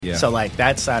Yeah. So like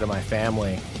that side of my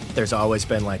family, there's always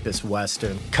been like this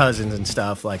Western cousins and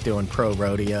stuff like doing pro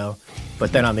rodeo.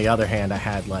 But then on the other hand, I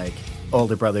had like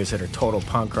older brothers that are total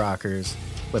punk rockers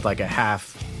with like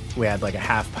we had like a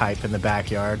half pipe in the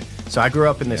backyard. So I grew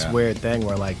up in this weird thing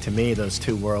where like to me, those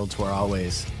two worlds were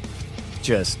always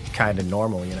just kind of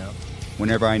normal, you know?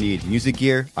 Whenever I need music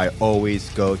gear, I always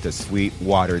go to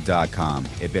sweetwater.com.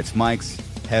 If it's mics,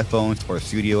 headphones, or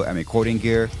studio and recording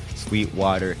gear,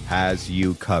 Sweetwater has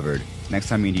you covered. Next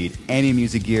time you need any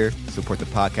music gear, support the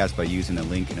podcast by using the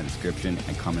link in the description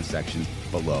and comment section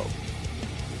below.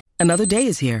 Another day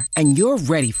is here, and you're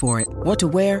ready for it. What to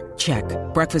wear? Check.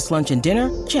 Breakfast, lunch, and dinner?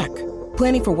 Check.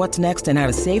 Planning for what's next and how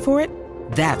to save for it?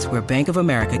 That's where Bank of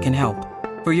America can help.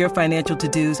 For your financial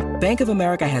to-dos, Bank of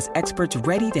America has experts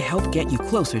ready to help get you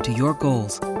closer to your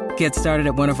goals. Get started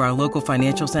at one of our local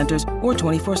financial centers or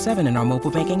 24/7 in our mobile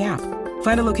banking app.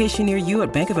 Find a location near you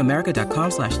at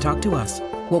bankofamerica.com/talktous.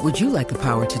 What would you like the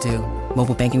power to do?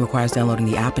 Mobile banking requires downloading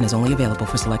the app and is only available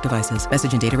for select devices.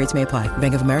 Message and data rates may apply.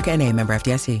 Bank of America N.A., member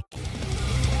FDIC.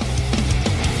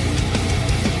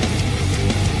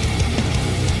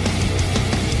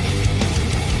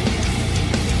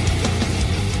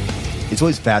 It's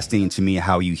always fascinating to me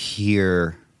how you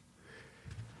hear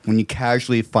when you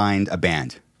casually find a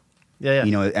band. Yeah.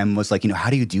 You know, and was like,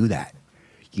 how do you do that?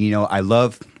 I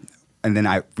love, and then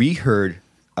I reheard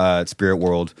Spirit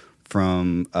World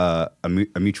from a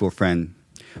mutual friend,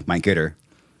 Mike Gitter.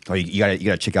 Oh, you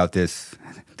gotta check out this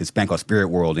band called Spirit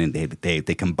World, and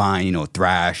they combine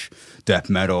thrash, death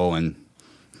metal, and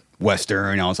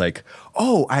Western. And I was like,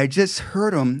 oh, I just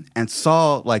heard them and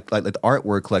saw like the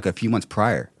artwork like a few months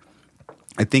prior.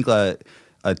 I think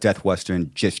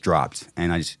Deathwestern just dropped,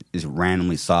 and I just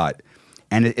randomly saw it,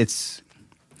 and it's.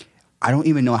 I don't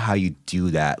even know how you do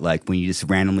that. Like when you just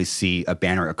randomly see a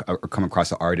band or come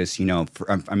across an artist,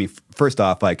 first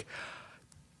off, like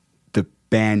the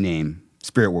band name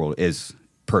Spirit World is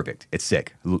perfect. It's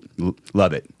sick.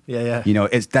 Love it. Yeah.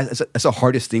 That's the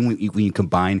hardest thing when you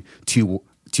combine two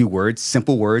words,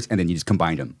 simple words, and then you just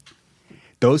combine them.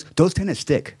 Those tend to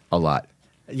stick a lot.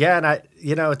 Yeah, and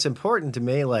it's important to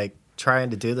me, like, trying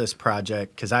to do this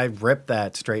project, because I ripped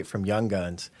that straight from Young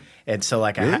Guns. And so,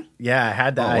 like, really? I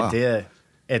had the idea.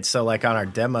 And so, like, on our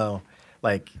demo,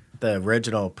 like, the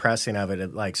original pressing of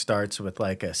it, like, starts with,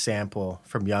 like, a sample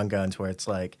from Young Guns where it's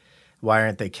like, why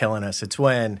aren't they killing us? It's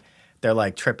when they're,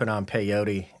 like, tripping on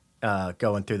peyote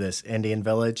going through this Indian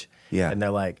village. Yeah. And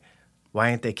they're like,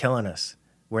 why aren't they killing us?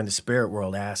 We're in the spirit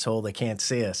world, asshole. They can't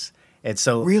see us. And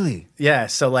so... Really? Yeah,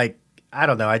 so, like, I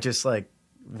don't know. I just like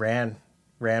ran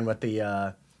with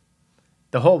the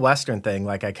whole Western thing.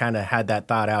 Like I kind of had that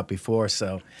thought out before.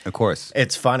 So of course,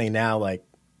 it's funny now, like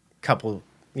couple,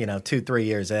 2-3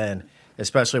 years in,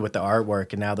 especially with the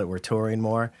artwork. And now that we're touring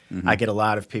more, I get a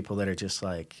lot of people that are just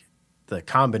like the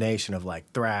combination of like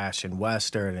thrash and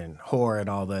Western and horror and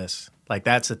all this. Like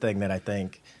that's the thing that I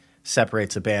think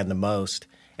separates a band the most.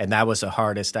 And that was the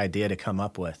hardest idea to come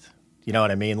up with. You know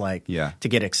what I mean? Like to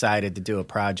get excited to do a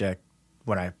project.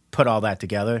 When I put all that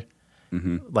together,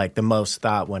 like the most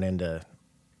thought went into,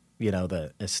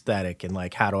 the aesthetic and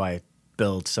like how do I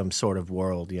build some sort of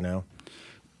world,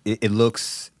 It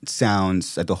looks,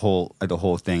 sounds like the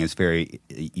whole thing is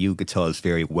you could tell it's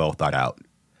very well thought out,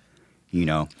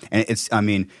 and it's,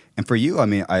 and for you,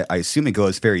 I assume it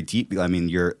goes very deep. I mean,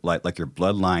 you're like your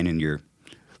bloodline and your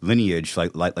lineage,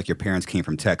 like your parents came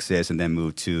from Texas and then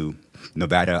moved to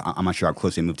Nevada. I'm not sure how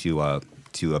close they moved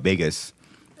to Vegas.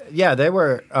 Yeah, they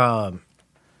were on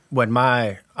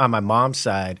my mom's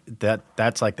side,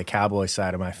 that's like the cowboy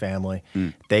side of my family.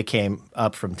 They came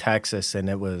up from Texas, and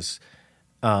it was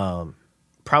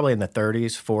probably in the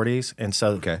 30s, 40s. And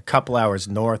so a couple hours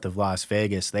north of Las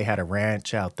Vegas, they had a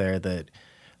ranch out there that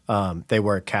they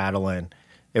worked cattle in.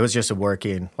 It was just a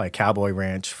working like cowboy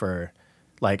ranch for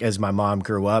like as my mom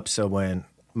grew up. So when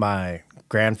my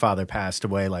grandfather passed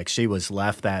away, like she was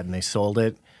left that and they sold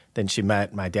it. Then she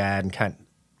met my dad and kind of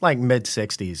like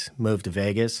mid-60s, moved to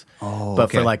Vegas. Oh,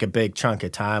 but for like a big chunk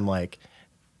of time, like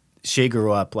she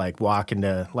grew up like walking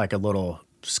to like a little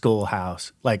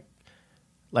schoolhouse, like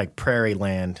prairie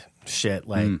land shit,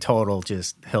 like total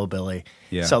just hillbilly.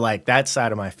 Yeah. So like that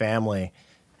side of my family,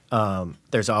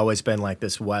 there's always been like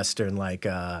this Western, like,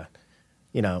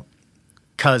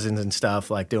 cousins and stuff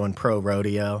like doing pro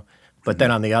rodeo. But then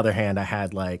on the other hand, I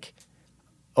had like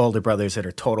older brothers that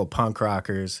are total punk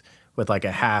rockers with like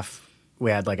we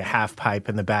had like a half pipe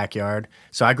in the backyard.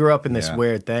 So I grew up in this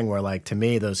weird thing where like to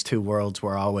me, those two worlds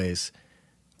were always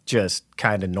just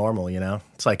kind of normal,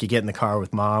 It's like you get in the car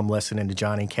with mom listening to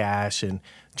Johnny Cash and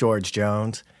George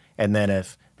Jones. And then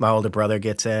if My older brother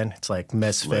gets in. It's like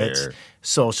Misfits, Slayer.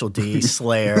 Social D,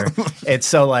 Slayer. It's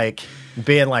so like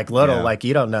being like little, like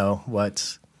you don't know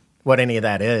what any of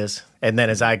that is. And then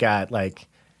as I got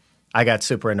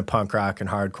super into punk rock and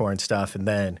hardcore and stuff, and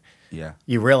then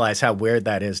you realize how weird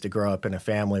that is to grow up in a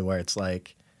family where it's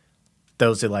like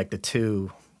those are like the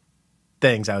two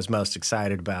things I was most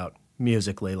excited about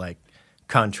musically, like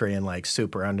country and like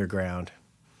super underground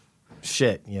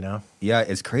shit, you know? Yeah,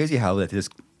 it's crazy how that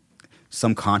just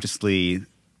subconsciously,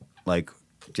 like,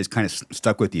 just kind of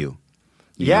stuck with you.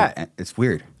 You know? It's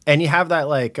weird. And you have that,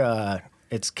 like,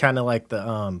 it's kind of like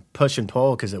the push and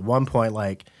pull, because at one point,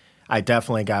 like, I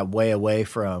definitely got way away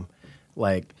from,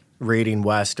 like, reading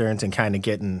Westerns and kind of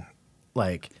getting,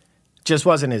 like, just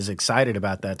wasn't as excited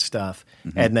about that stuff.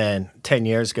 Mm-hmm. And then 10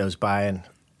 years goes by and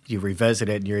you revisit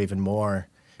it and you're even more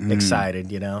excited,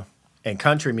 you know? And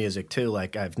country music, too.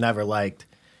 Like, I've never liked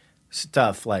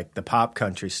stuff like the pop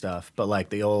country stuff, but like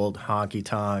the old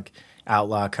honky-tonk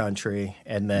outlaw country.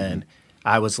 And then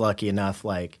I was lucky enough,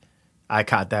 like, I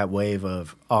caught that wave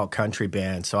of alt country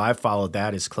bands. So I followed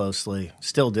that as closely,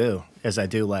 still do, as I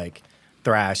do like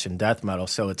thrash and death metal.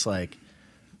 So it's like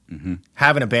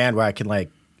having a band where I can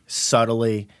like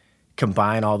subtly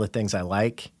combine all the things I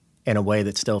like in a way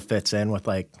that still fits in with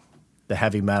like the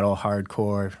heavy metal,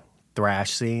 hardcore,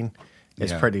 thrash scene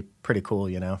is pretty cool,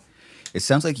 you know? It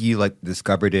sounds like you like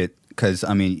discovered it because,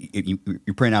 I mean,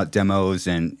 you're putting out demos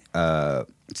and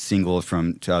singles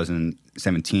from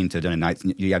 2017 to Done Nights.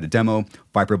 You have the demo,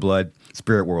 Viper Blood,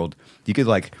 Spirit World. You could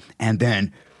like, and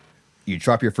then you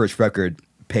drop your first record,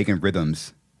 Pagan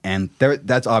Rhythms, and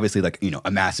that's obviously like, you know,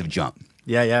 a massive jump.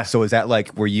 Yeah. So is that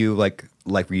like, were you like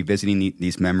revisiting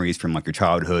these memories from like your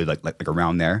childhood, like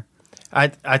around there? I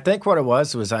think what it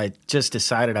was I just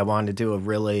decided I wanted to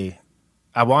do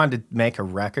I wanted to make a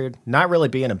record, not really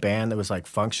be in a band that was like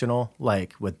functional,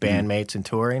 like with bandmates and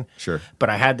touring. Sure. But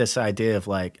I had this idea of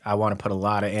like, I want to put a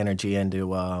lot of energy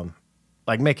into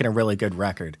like making a really good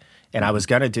record. And I was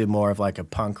going to do more of like a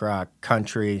punk rock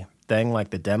country thing,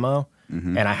 like the demo.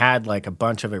 And I had like a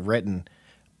bunch of it written.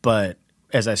 But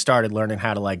as I started learning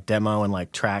how to like demo and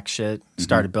like track shit,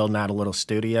 started building out a little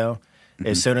studio.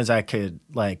 As soon as I could,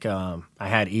 like, I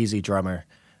had Easy Drummer.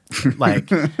 Like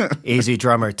Easy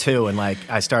Drummer 2, and like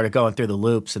I started going through the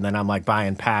loops, and then I'm like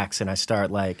buying packs, and I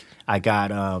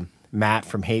got Matt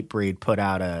from Hatebreed put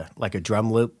out a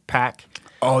drum loop pack.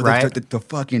 Oh, right? the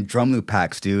fucking drum loop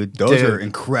packs, dude. Those are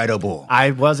incredible.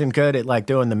 I wasn't good at like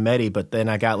doing the MIDI, but then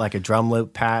I got like a drum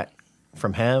loop pack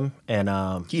from him, and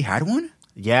he had one.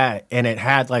 Yeah, and it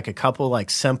had like a couple like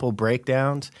simple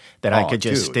breakdowns that I could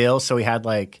just steal. So he had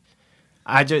like,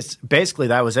 basically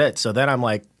that was it. So then I'm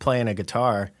like playing a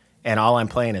guitar. And all I'm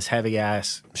playing is heavy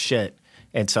ass shit.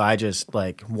 And so I just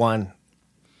like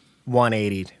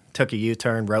 180, took a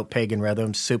U-turn, wrote Pagan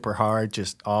Rhythms, super hard,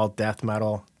 just all death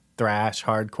metal, thrash,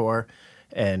 hardcore,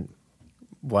 and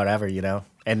whatever, you know.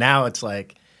 And now it's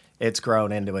like, it's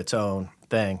grown into its own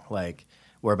thing. Like,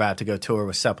 we're about to go tour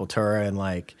with Sepultura, and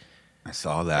like, I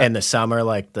saw that. in the summer,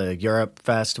 like the Europe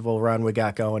festival run we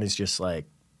got going is just like,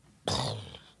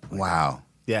 wow.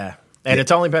 Yeah. And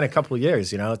it's only been a couple of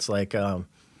years, you know. It's like,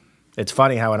 it's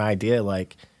funny how an idea,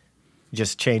 like,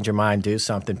 just change your mind, do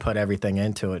something, put everything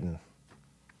into it, and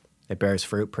it bears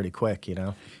fruit pretty quick, you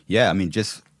know? Yeah, I mean,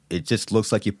 it just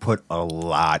looks like you put a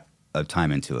lot of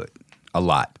time into it. A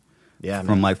lot. Yeah,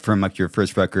 from your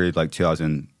first record, like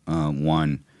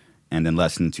 2001, and then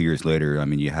less than 2 years later, I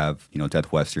mean, you have, you know,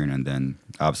 Deathwestern, and then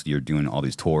obviously you're doing all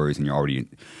these tours, and you're already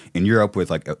in Europe with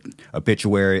like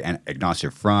Obituary and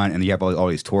Agnostic Front, and you have all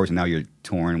these tours, and now you're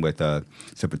touring with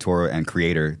Sepultura and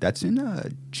Creator. That's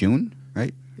in June,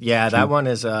 right? Yeah, June? that one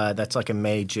is that's like a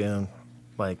May, June,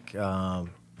 like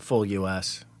full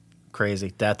U.S.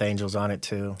 Crazy. Death Angels on it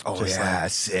too. Oh just yeah,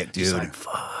 like, sick, dude. Just like,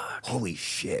 fuck. Holy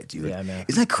shit, dude. Yeah, man.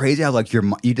 Isn't that crazy how like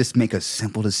you just make a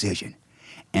simple decision,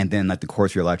 and then like the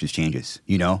course of your life just changes,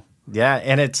 you know? Yeah,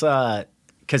 and it's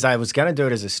because I was gonna do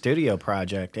it as a studio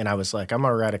project, and I was like, I'm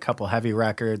gonna write a couple heavy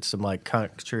records, some like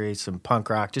country, some punk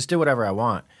rock, just do whatever I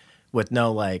want, with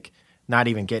no like, not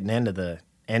even getting into the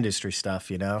industry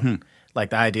stuff, you know. Like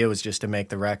the idea was just to make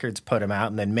the records, put them out,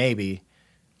 and then maybe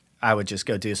I would just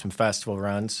go do some festival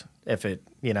runs if it,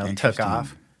 you know, took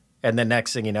off. And then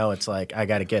next thing you know, it's like I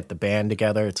got to get the band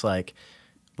together. It's like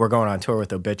we're going on tour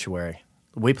with Obituary.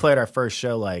 We played our first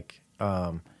show like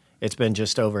it's been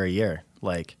just over a year,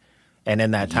 like, and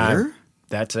in that time,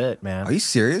 that's it, man. Are you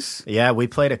serious? Yeah, we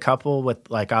played a couple with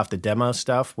like off the demo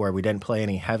stuff where we didn't play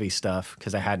any heavy stuff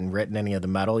because I hadn't written any of the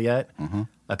metal yet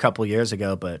a couple years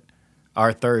ago. But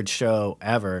our third show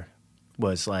ever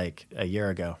was like a year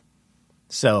ago.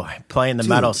 So playing the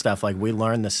metal stuff, like we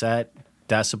learned the set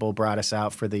Decibel brought us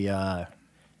out for the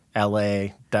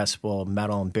L.A. Decibel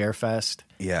Metal and Beer Fest.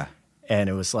 Yeah. And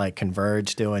it was like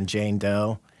Converge doing Jane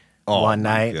Doe my one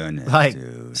night. goodness,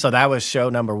 dude. So that was show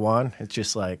number one. It's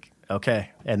just like,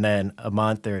 okay. And then a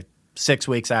month or 6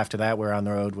 weeks after that, we're on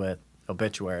the road with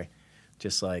Obituary.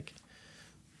 Just like,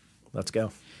 let's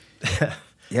go.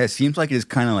 Yeah, it seems like it is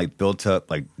kind of like built up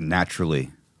like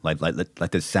naturally. Like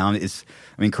the sound is.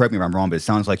 I mean, correct me if I'm wrong, but it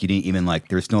sounds like you didn't even like.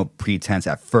 There's no pretense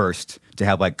at first to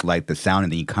have like the sound,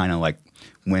 and then you kind of like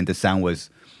when the sound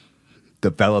was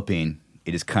developing,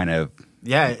 it is kind of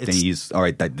Yeah. Then you use all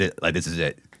right. Like this is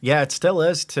it. Yeah, it still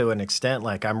is to an extent.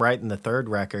 Like I'm writing the third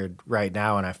record right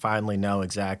now, and I finally know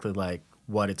exactly like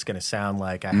what it's going to sound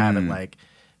like. I haven't like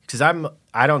because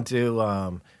I don't do.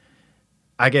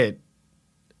 I get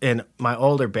in my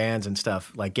older bands and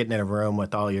stuff, like getting in a room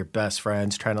with all your best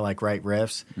friends trying to like write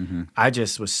riffs. I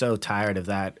just was so tired of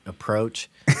that approach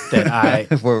that I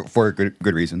for good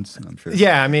reasons, I'm sure.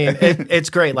 Yeah, I mean it's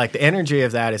great. Like the energy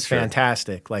of that is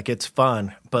fantastic. Like it's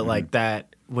fun, but like that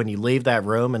when you leave that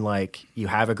room and like you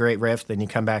have a great riff, then you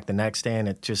come back the next day and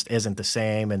it just isn't the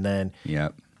same. And then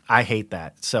I hate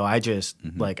that. So I just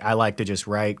like I like to just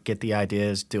write, get the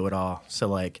ideas, do it all. So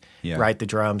like write the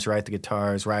drums, write the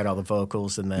guitars, write all the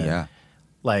vocals, and then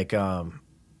like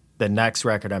the next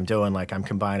record I'm doing, like I'm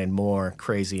combining more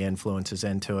crazy influences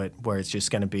into it, where it's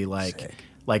just going to be like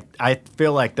I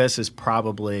feel like this is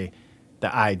probably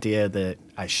the idea that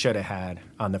I should have had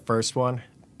on the first one.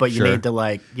 But you need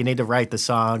to write the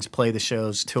songs, play the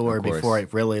shows, tour before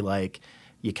it really like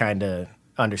you kind of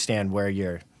understand where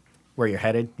you're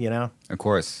headed, you know? Of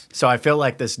course. So I feel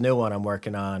like this new one I'm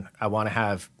working on, I want to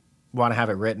have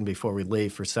it written before we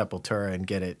leave for Sepultura and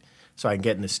get it so I can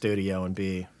get in the studio and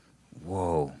be.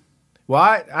 Whoa.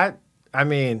 Well, I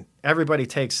mean, everybody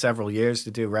takes several years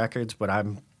to do records, but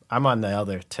I'm on the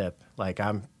other tip. Like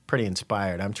I'm pretty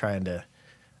inspired. I'm trying to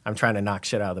knock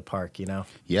shit out of the park, you know?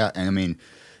 Yeah, and I mean,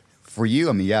 for you,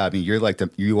 I mean,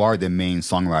 you are the main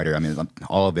songwriter. I mean,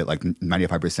 all of it, like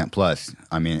 95% plus.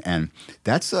 I mean, and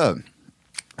that's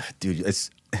dude,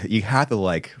 you have to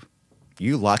like,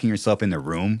 you locking yourself in the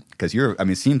room because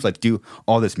it seems like do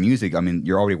all this music. I mean,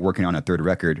 you're already working on a third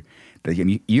record, but I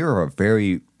mean, you're a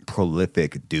very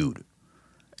prolific dude.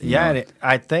 Yeah,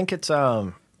 I think it's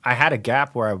I had a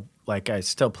gap where I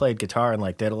still played guitar and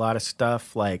like did a lot of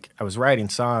stuff. Like I was writing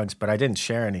songs, but I didn't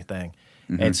share anything.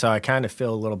 And so I kind of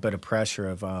feel a little bit of pressure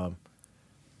of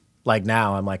like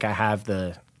now I'm like I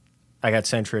got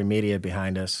Century Media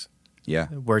behind us. Yeah.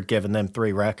 We're giving them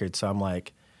 3 records, so I'm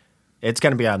like it's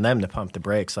going to be on them to pump the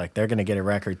brakes. Like they're going to get a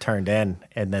record turned in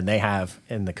and then they have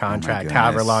in the contract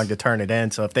however long to turn it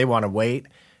in. So if they want to wait,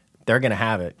 they're going to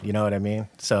have it, you know what I mean?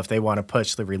 So if they want to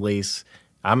push the release,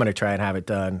 I'm going to try and have it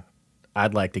done.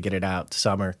 I'd like to get it out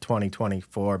summer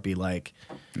 2024, be like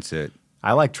that's it.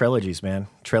 I like trilogies, man.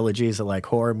 Trilogies are like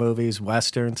horror movies,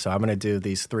 westerns. So I'm going to do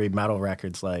these 3 metal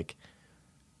records, like,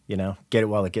 you know, get it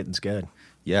while the getting's good.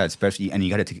 Yeah, especially, and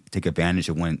you got to take advantage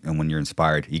of when you're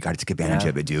inspired. You got to take advantage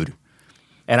of it, dude.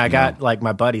 And I got like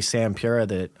my buddy Sam Pura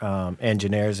that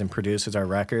engineers and produces our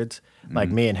records. Like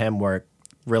me and him work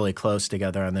really close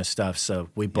together on this stuff. So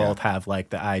we both have like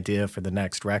the idea for the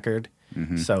next record.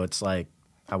 So it's like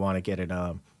I want to get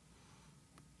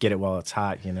it while it's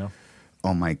hot, you know.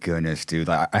 Oh my goodness, dude!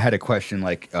 I had a question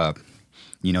like,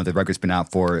 you know, the record's been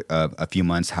out for a few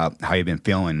months. How you been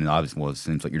feeling? And obviously, it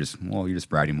seems like you're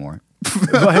just writing more.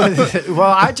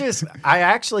 Well, I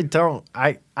actually don't.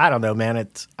 I don't know, man.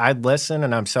 I listen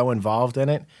and I'm so involved in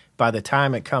it. By the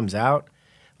time it comes out,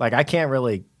 like I can't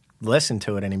really listen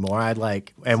to it anymore.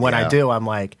 When I do, I'm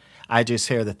like, I just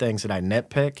hear the things that I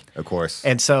nitpick. Of course.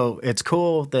 And so it's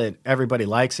cool that everybody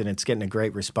likes it and it's getting a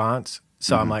great response.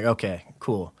 So I'm like, okay,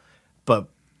 cool. But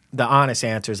the honest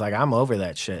answer is like I'm over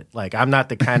that shit. Like I'm not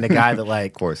the kind of guy that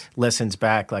like listens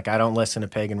back. Like I don't listen to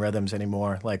Pagan Rhythms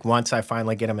anymore. Like once I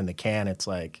finally get them in the can, it's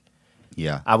like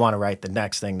I want to write the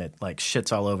next thing that like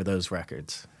shits all over those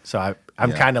records. So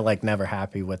I'm kind of like never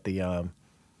happy with the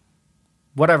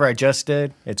whatever I just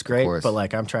did. It's great, but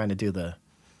like I'm trying to do the.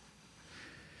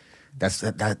 That's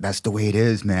the way it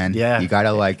is, man. Yeah, you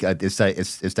gotta like it's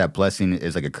that blessing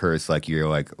is like a curse. Like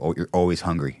you're always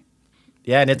hungry.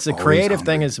 Yeah, and it's the creative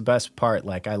thing is the best part.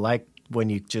 Like I like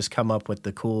when you just come up with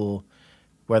the cool,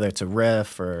 whether it's a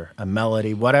riff or a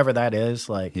melody, whatever that is.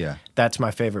 Like that's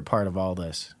my favorite part of all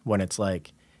this. When it's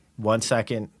like 1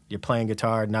 second you're playing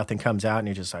guitar, nothing comes out, and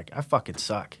you're just like, I fucking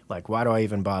suck. Like why do I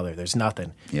even bother? There's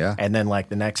nothing. Yeah. And then like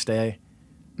the next day,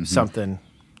 something.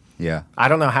 Yeah. I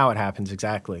don't know how it happens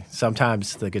exactly.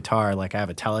 Sometimes the guitar, like I have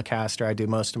a Telecaster I do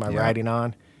most of my writing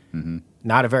on.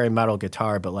 Not a very metal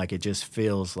guitar, but like it just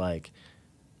feels like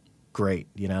great,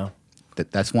 you know?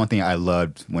 That's one thing I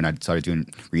loved when I started doing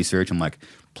research. I'm like,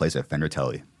 plays a Fender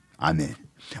Tele, I'm in.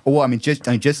 Well, I mean,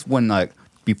 just when like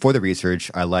before the research,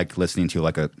 I liked listening to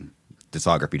like a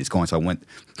discography just going. So I went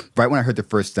right when I heard the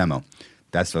first demo.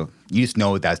 You just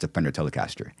know that's the Fender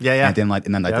Telecaster. Yeah. And then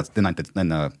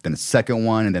the second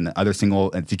one, and then the other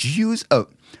single. And did you use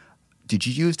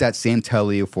that same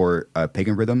Tele for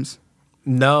Pagan Rhythms?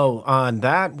 No, on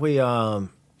that we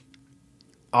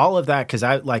all of that, because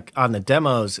I like on the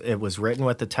demos it was written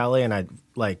with the Tele, and I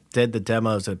like did the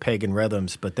demos of Pagan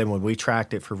Rhythms. But then when we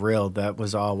tracked it for real, that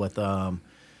was all with a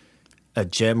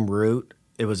Jim Root.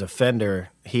 It was a Fender.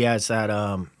 He has that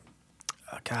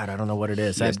God, I don't know what it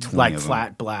is. That like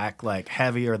flat black, like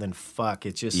heavier than fuck.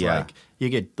 It's just like you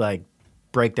could like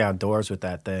break down doors with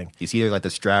that thing. It's either like the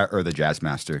Strat or the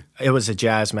Jazzmaster. It was a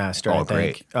Jazzmaster, I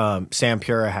think. Great. Sam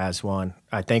Pura has one.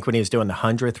 I think when he was doing the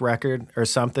 100th record or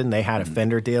something, they had a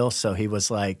Fender deal, so he was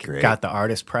like got the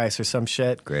artist price or some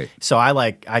shit. Great. So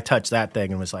I touched that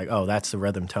thing and was like, oh, that's the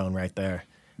rhythm tone right there.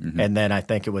 Mm-hmm. And then I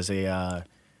think it was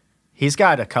he's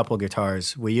got a couple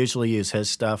guitars. We usually use his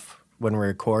stuff when we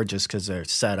record just because they're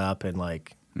set up and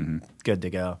like good to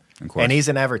go. And he's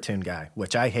an Evertune guy,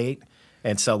 which I hate.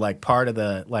 And so like part of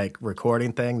the like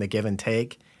recording thing, the give and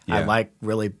take, I like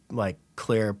really like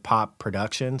clear pop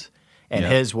productions. And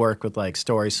his work with like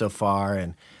Story So Far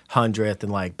and 100th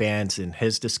and like bands in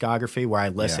his discography where I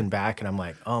listen back and I'm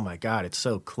like, oh my God, it's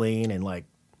so clean and like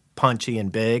punchy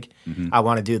and big. Mm-hmm. I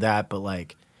want to do that, but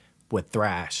like with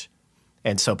thrash.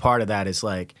 And so part of that is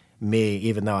like me,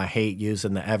 even though I hate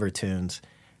using the Evertunes,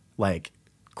 like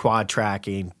quad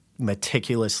tracking,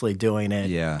 meticulously doing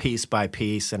it piece by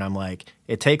piece. And I'm like,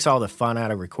 it takes all the fun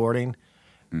out of recording,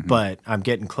 but I'm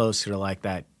getting closer to like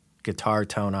that guitar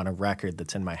tone on a record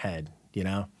that's in my head, you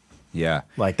know? Yeah.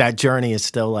 Like that journey is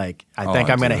still like, I think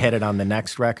I'm going to hit it on the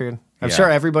next record. I'm sure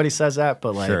everybody says that,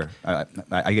 but like... Sure.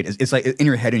 I get it. It's like in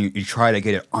your head and you try to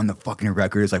get it on the fucking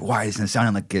record. It's like, why isn't it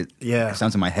sounding like it? It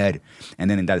sounds in my head. And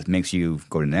then that makes you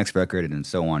go to the next record and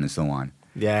so on and so on.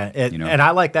 Yeah. And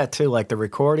I like that too. Like the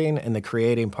recording and the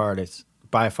creating part is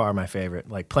by far my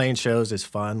favorite. Like playing shows is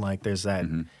fun. Like there's that...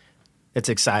 It's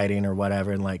exciting or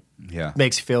whatever and like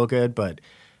makes you feel good. But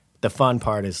the fun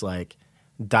part is like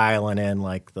dialing in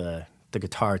like the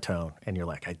guitar tone and you're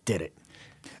like, I did it.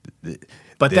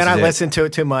 But then I listen to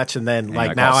it too much, and then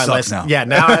like now I listen. Yeah,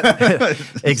 now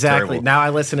exactly. Now I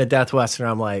listen to Deathwestern.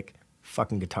 I'm like,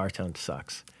 fucking guitar tone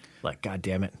sucks. Like, god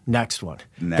damn it, next one.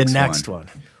 The next one.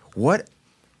 What?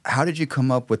 How did you come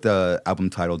up with the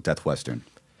album title Deathwestern?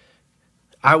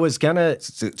 I was gonna.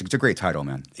 It's a great title,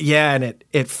 man. Yeah, and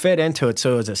it fit into it.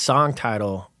 So it was a song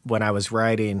title when I was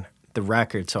writing the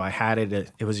record. So I had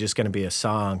it. It was just gonna be a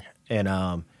song, and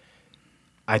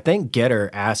I think Getter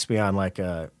asked me on like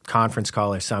a conference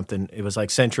call or something. It was like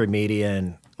Century Media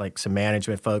and like some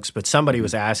management folks, but somebody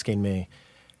was asking me.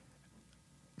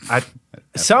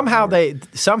 Somehow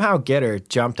Getter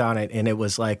jumped on it, and it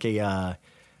was like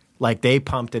like they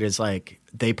pumped it as like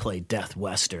they played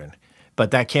Deathwestern,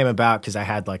 but that came about because I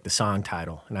had like the song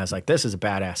title, and I was like, this is a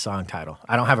badass song title.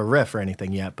 I don't have a riff or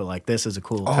anything yet, but like this is a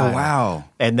cool title. Oh wow!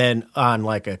 And then on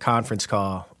like a conference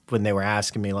call when they were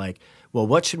asking me like, well,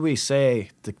 what should we say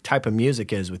the type of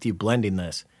music is with you blending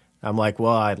this? I'm like,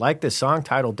 well, I like this song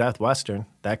title, Deathwestern.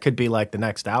 That could be like the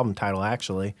next album title,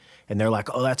 actually. And they're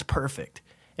like, oh, that's perfect.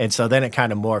 And so then it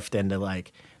kind of morphed into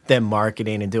like them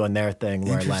marketing and doing their thing.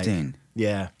 Where Interesting.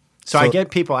 Like, So I get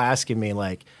people asking me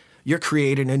like, you're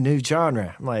creating a new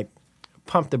genre. I'm like,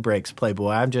 pump the brakes,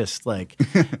 Playboy. I'm just like,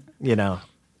 it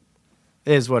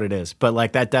is what it is. But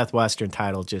like that Deathwestern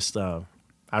title just, I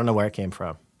don't know where it came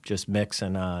from. Just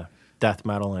mixing death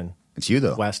metal and it's you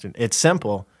though. Western. It's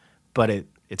simple, but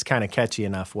it's kind of catchy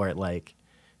enough where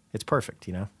it's perfect,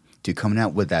 you know? Dude, coming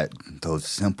out with those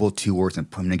simple two words and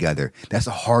putting them together, that's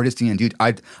the hardest thing to do.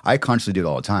 I constantly do it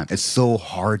all the time. It's so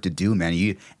hard to do, man.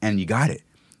 You got it.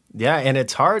 Yeah, and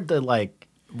it's hard to like,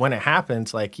 when it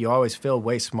happens, like you always feel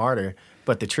way smarter,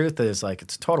 but the truth is like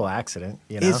it's a total accident,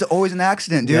 you know? It's always an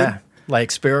accident, dude. Yeah,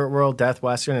 like Spirit World,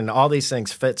 Deathwestern, and all these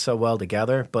things fit so well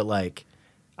together, but like,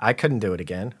 I couldn't do it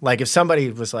again. Like if somebody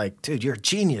was like, dude, you're a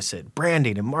genius at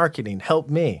branding and marketing, help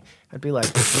me. I'd be like,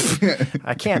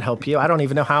 I can't help you. I don't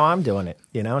even know how I'm doing it.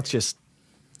 You know, it's just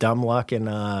dumb luck and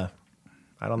I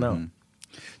don't know.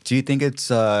 Mm-hmm. Do you think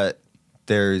it's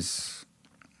there's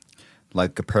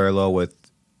like a parallel with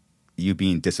you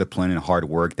being disciplined and hard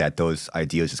work that those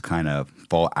ideas just kind of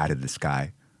fall out of the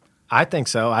sky? I think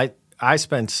so. I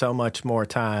spend so much more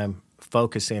time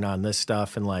focusing on this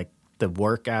stuff and like the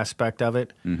work aspect of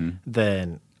it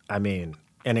than, I mean,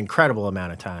 an incredible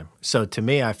amount of time. So to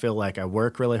me, I feel like I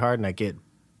work really hard and I get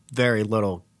very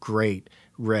little great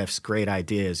riffs, great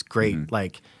ideas, great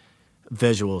like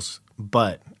visuals,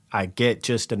 but I get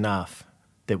just enough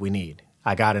that we need.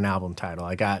 I got an album title.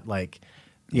 I got like,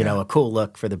 you know, a cool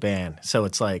look for the band. So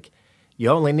it's like you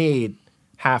only need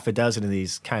half a dozen of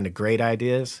these kind of great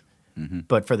ideas,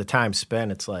 but for the time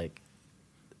spent, it's like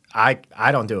I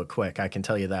don't do it quick. I can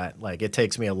tell you that. Like it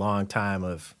takes me a long time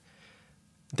of.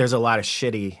 There's a lot of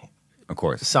shitty, of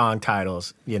course, song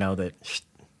titles, you know that.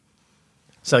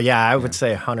 So yeah, I would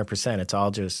say 100%. It's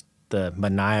all just the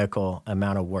maniacal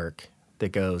amount of work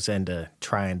that goes into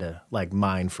trying to like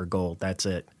mine for gold. That's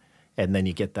it, and then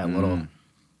you get that little.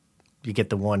 You get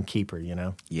the one keeper, you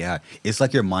know. Yeah, it's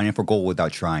like you're mining for gold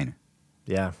without trying.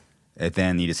 Yeah, and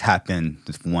then you just happen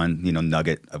this one, you know,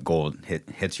 nugget of gold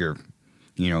hits your,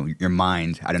 you know, your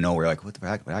mind out of nowhere. Like, what the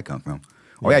heck? Where'd that come from?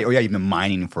 Oh yeah, you've been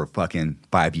mining for fucking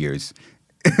 5 years.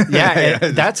 Yeah,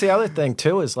 and that's the other thing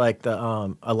too. Is like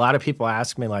the a lot of people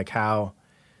ask me like how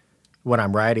when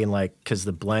I'm writing, like because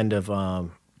the blend of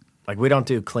like we don't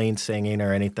do clean singing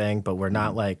or anything, but we're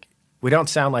not like we don't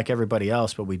sound like everybody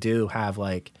else, but we do have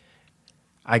like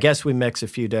I guess we mix a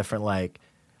few different like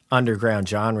underground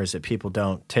genres that people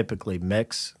don't typically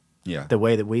mix the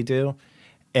way that we do,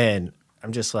 and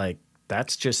I'm just like.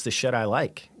 That's just the shit I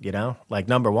like, you know? Like,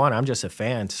 number one, I'm just a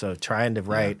fan, so trying to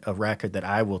write a record that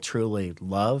I will truly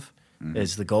love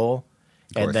is the goal.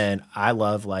 And then I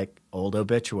love, like, old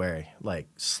Obituary, like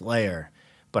Slayer.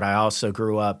 But I also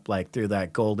grew up, like, through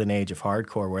that golden age of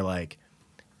hardcore where, like,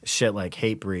 shit like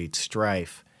Hatebreed,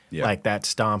 Strife, like that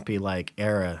stompy, like,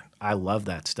 era. I love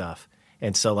that stuff.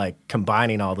 And so, like,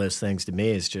 combining all those things to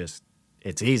me is just,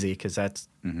 it's easy because that's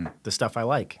the stuff I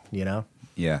like, you know?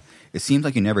 Yeah. It seems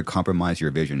like you never compromise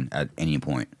your vision at any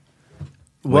point.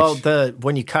 Well,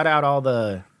 when you cut out all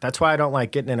the... That's why I don't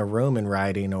like getting in a room and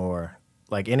writing or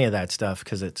like any of that stuff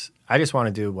because I just want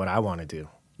to do what I want to do,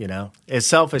 you know? As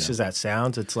selfish as that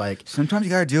sounds, it's like... Sometimes you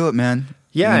got to do it, man.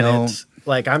 Yeah, and it's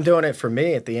like I'm doing it for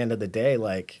me at the end of the day.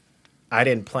 Like I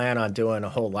didn't plan on doing a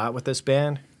whole lot with this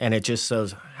band and it just so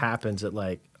happens that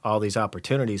like all these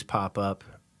opportunities pop up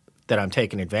that I'm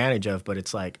taking advantage of, but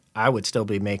it's like I would still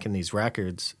be making these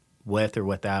records with or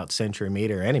without Century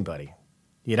Meat or anybody.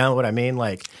 You know what I mean?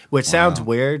 Like, which sounds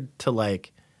weird to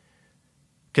like,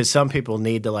 because some people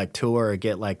need to like tour or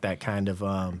get like that kind of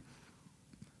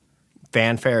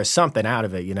fanfare or something out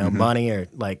of it, you know, money or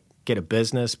like get a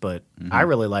business. But I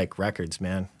really like records,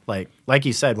 man. Like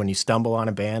you said, when you stumble on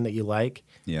a band that you like,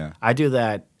 I do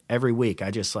that every week.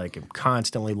 I just like am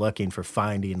constantly looking for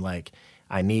finding like,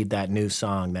 I need that new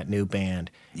song, that new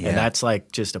band. And that's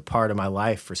like just a part of my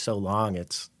life for so long.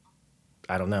 It's,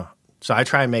 I don't know. So I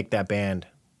try and make that band,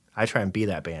 I try and be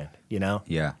that band, you know?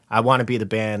 Yeah. I want to be the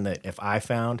band that if I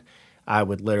found, I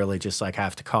would literally just like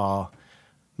have to call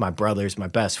my brothers, my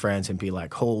best friends and be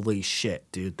like, holy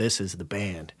shit, dude, this is the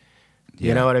band.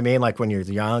 You know what I mean? Like when you're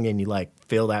young and you like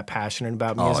feel that passionate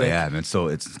about music. Oh yeah, man. So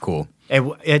it's cool.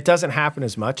 It doesn't happen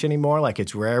as much anymore. Like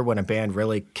it's rare when a band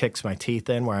really kicks my teeth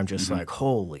in where I'm just like,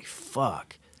 holy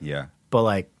fuck. Yeah. But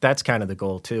like that's kind of the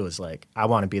goal too is like I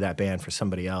want to be that band for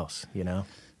somebody else, you know?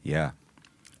 Yeah.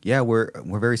 Yeah, we're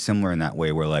very similar in that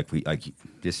way where like we like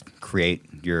just try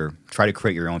to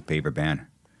create your own favorite band.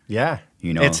 Yeah.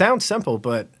 You know. It sounds simple,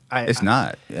 but it's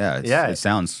not. Yeah. It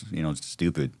sounds, you know,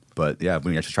 stupid. But yeah,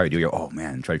 when you actually try to do it, oh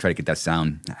man, try to get that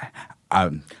sound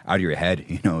out of your head.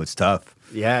 You know, it's tough.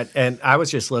 Yeah, and I was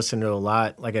just listening to a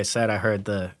lot. Like I said, I heard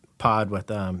the pod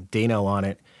with Dino on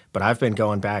it, but I've been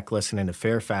going back listening to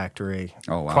Fear Factory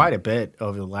quite a bit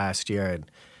over the last year.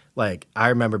 And like I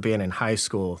remember being in high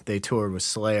school, they toured with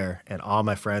Slayer, and all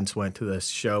my friends went to this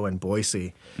show in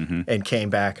Boise and came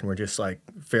back and were just like,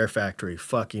 Fear Factory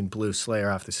fucking blew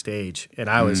Slayer off the stage. And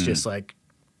I was just like,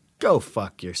 go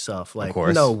fuck yourself. Like,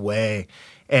 no way.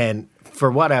 And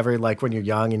for whatever, like when you're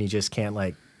young and you just can't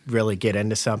like really get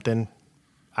into something,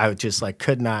 I just like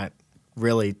could not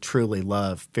really truly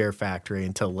love Fear Factory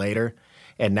until later.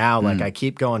 And now like I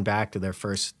keep going back to their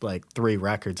first like 3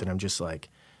 records and I'm just like,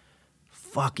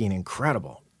 fucking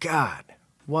incredible. God,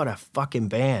 what a fucking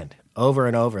band. Over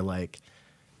and over. Like,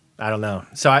 I don't know.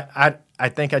 So I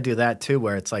think I do that too,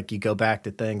 where it's like you go back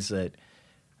to things that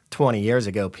 20 years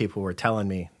ago people were telling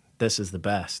me, this is the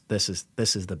best. This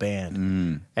is the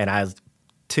band. And I was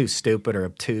too stupid or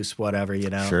obtuse, whatever,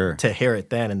 you know, to hear it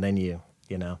then. And then you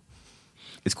know.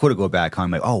 It's cool to go back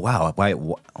on like, oh, wow,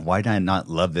 why did I not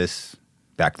love this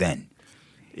back then?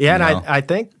 Yeah, you and I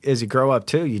think as you grow up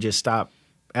too, you just stop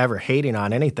ever hating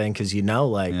on anything because you know,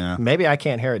 like, maybe I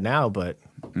can't hear it now, but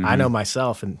I know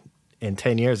myself and in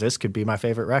 10 years, this could be my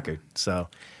favorite record. So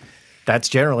that's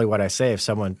generally what I say if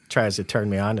someone tries to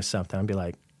turn me on to something. I'd be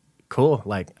like, cool,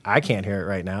 like I can't hear it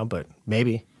right now, but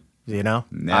maybe you know?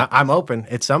 Yeah. I'm open.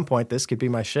 At some point, this could be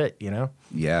my shit, you know?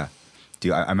 Yeah.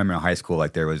 Dude, I remember in high school,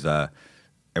 like there was,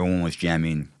 everyone was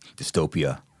jamming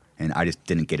Dystopia. And I just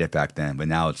didn't get it back then. But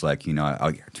now it's like, you know,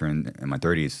 I turn in my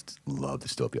 30s, love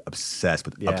Dystopia. Obsessed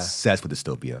with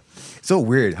Dystopia. It's so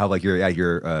weird how like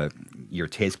your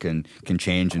taste can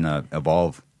change and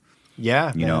evolve.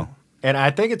 Yeah. You know? And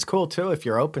I think it's cool too if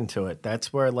you're open to it.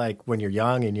 That's where like when you're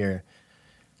young and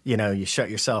you shut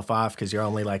yourself off because you're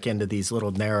only like into these little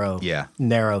narrow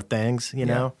things, you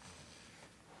know?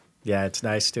 Yeah, it's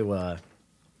nice to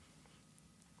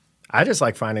I just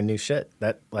like finding new shit.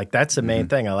 That's the main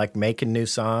thing. I like making new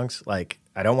songs. Like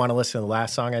I don't want to listen to the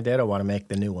last song I did. I want to make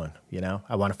the new one, you know?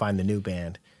 I want to find the new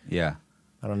band. Yeah.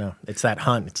 I don't know. It's that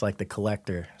hunt. It's like the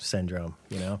collector syndrome,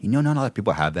 you know? You know, not a lot of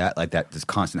people have that, like that just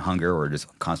constant hunger or just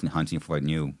constant hunting for like,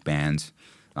 new bands.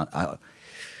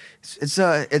 It's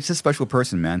a special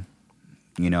person, man.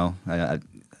 You know,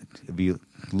 if you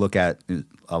look at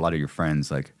a lot of your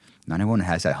friends, like not everyone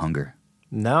has that hunger.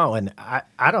 No, and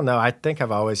I don't know. I think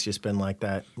I've always just been like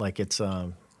that. Like it's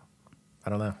I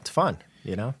don't know. It's fun,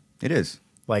 you know? It is.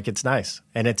 Like it's nice.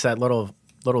 And it's that little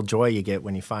joy you get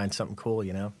when you find something cool,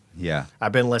 you know? Yeah.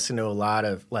 I've been listening to a lot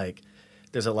of like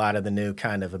there's a lot of the new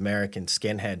kind of American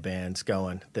skinhead bands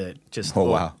going that just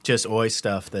just Oi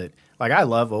stuff that like I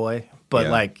love Oi, but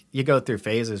like you go through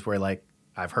phases where like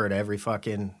I've heard every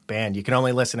fucking band. You can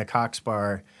only listen to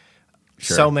Cockspur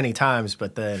so many times,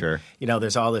 but then you know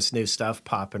there's all this new stuff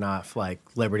popping off like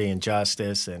Liberty and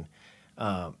Justice and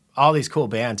all these cool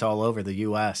bands all over the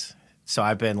U.S. So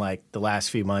I've been like the last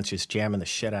few months just jamming the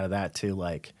shit out of that too.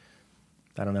 Like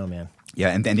I don't know, man.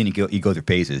 Yeah, and then you go through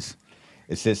phases.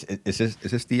 Is this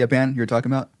the band you're talking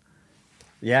about?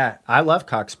 Yeah, I love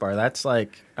Cockspur. That's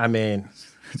like, I mean,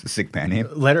 it's a sick band name.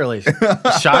 Literally,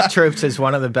 Shock Troops is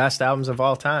one of the best albums of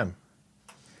all time,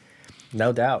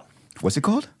 no doubt. What's it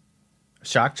called?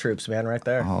 Shock Troops, man, right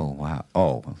there. Oh wow!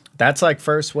 Oh, that's like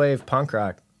first wave punk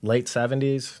rock, late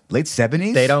 '70s. Late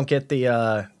 '70s. They don't get the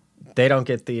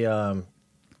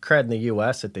cred in the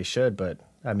U.S. that they should, but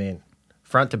I mean,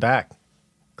 front to back,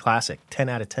 classic, 10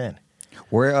 out of 10.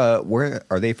 Where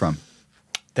are they from?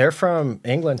 They're from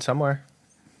England somewhere.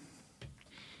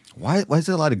 Why is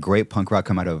there a lot of great punk rock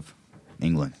come out of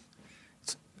England?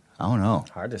 I don't know.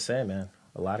 Hard to say, man.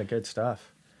 A lot of good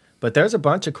stuff. But there's a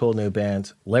bunch of cool new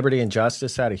bands. Liberty and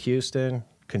Justice out of Houston.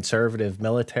 Conservative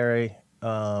Military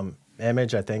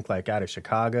Image, I think, like out of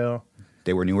Chicago.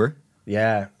 They were newer?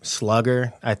 Yeah.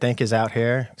 Slugger, I think, is out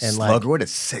here. And Slugger, what a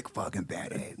sick fucking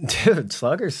band name. Dude,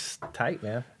 Slugger's tight,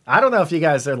 man. I don't know if you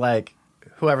guys are like,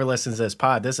 whoever listens to this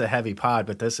pod, this is a heavy pod,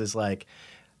 but this is like,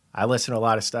 I listen to a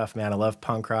lot of stuff, man. I love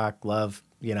punk rock, love,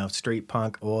 street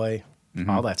punk, Oi,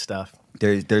 all that stuff.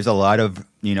 There's a lot of,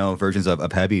 versions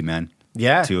of heavy, man.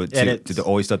 Yeah. To the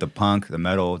Oi stuff, the punk, the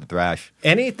metal, the thrash.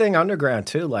 Anything underground,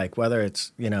 too, like whether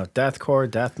it's, deathcore,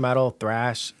 death metal,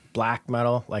 thrash, black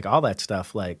metal, like all that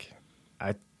stuff, like,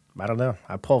 I don't know.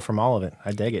 I pull from all of it.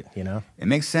 I dig it, It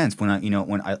makes sense when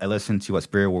I listen to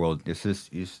Spirit World, you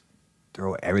just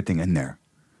throw everything in there,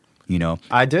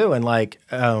 I do, and like,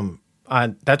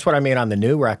 that's what I mean on the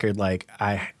new record. Like,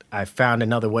 I found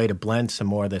another way to blend some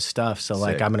more of this stuff. So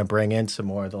like, I'm gonna bring in some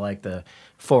more of the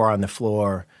four on the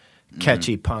floor,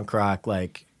 catchy punk rock,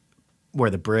 like where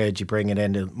the bridge you bring it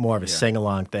into more of a sing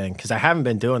along thing. Because I haven't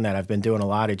been doing that. I've been doing a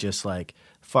lot of just like,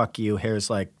 fuck you. Here's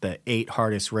like the 8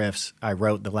 hardest riffs I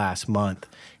wrote the last month.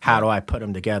 How do I put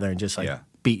them together and just like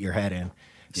beat your head in?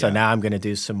 So now I'm gonna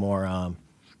do some more,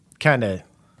 kind of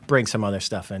bring some other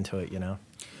stuff into it,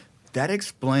 That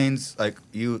explains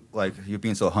you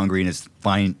being so hungry and just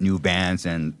finding new bands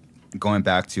and going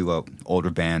back to older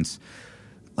bands.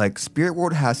 Like Spirit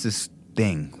World has this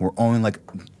thing where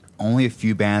only a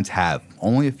few bands have,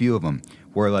 only a few of them,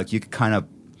 where like you could kind of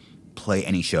play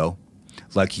any show.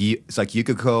 It's like you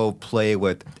could go play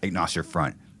with Agnostic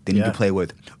Front, then you could play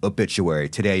with Obituary.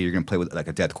 Today you're gonna play with like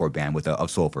a deathcore band with a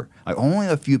Sulfur. Like only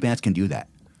a few bands can do that.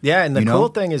 Yeah, and the cool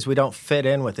thing is we don't fit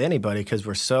in with anybody because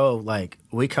we're so, like,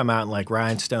 we come out in, like,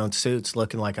 rhinestone suits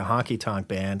looking like a honky-tonk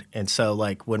band. And so,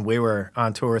 like, when we were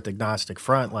on tour with Agnostic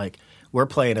Front, like, we're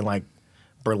playing in, like,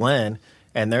 Berlin,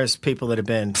 and there's people that have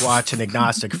been watching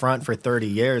Agnostic Front for 30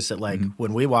 years that, like,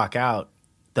 when we walk out,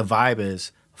 the vibe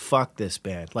is, fuck this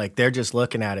band. Like, they're just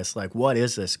looking at us like, what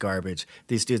is this garbage?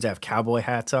 These dudes have cowboy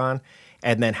hats on.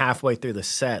 And then halfway through the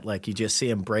set, like, you just see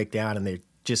them break down and they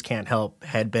just can't help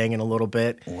headbanging a little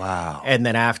bit. Wow. And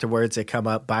then afterwards they come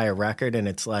up, buy a record, and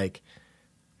it's like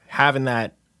having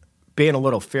that, being a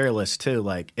little fearless too.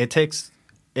 Like it takes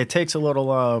a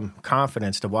little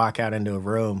confidence to walk out into a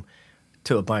room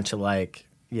to a bunch of like,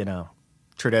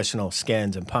 traditional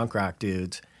skins and punk rock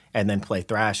dudes and then play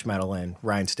thrash metal in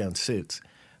rhinestone suits.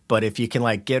 But if you can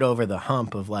like get over the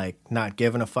hump of like not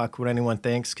giving a fuck what anyone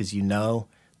thinks because you know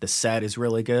the set is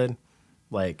really good,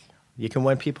 like you can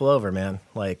win people over, man.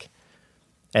 Like,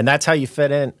 and that's how you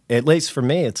fit in. At least for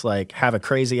me, it's like have a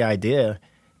crazy idea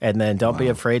and then don't be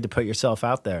afraid to put yourself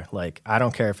out there. Like, I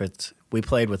don't care if it's, we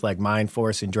played with like Mind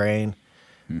Force and Drain.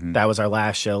 That was our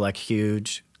last show, like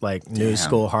huge, like new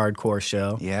school hardcore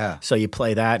show. Yeah. So you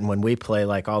play that, and when we play,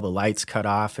 like all the lights cut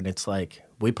off, and it's like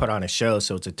we put on a show,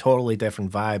 so it's a totally different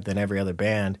vibe than every other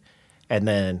band. And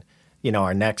then, you know,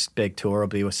 our next big tour will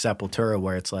be with Sepultura,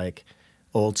 where it's like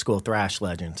old school thrash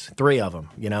legends, 3 of them.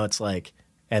 You know, it's like,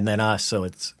 and then us. So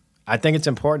it's, I think it's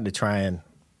important to try and.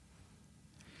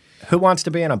 Who wants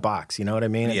to be in a box? You know what I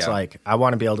mean? It's like, I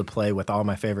want to be able to play with all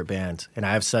my favorite bands, and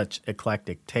I have such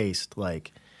eclectic taste.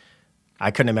 Like,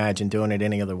 I couldn't imagine doing it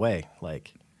any other way.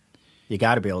 Like, you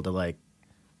got to be able to, like,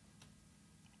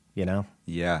 you know?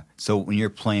 Yeah. So when you're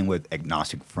playing with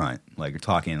Agnostic Front, like you're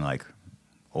talking like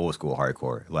old school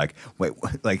hardcore, like, wait,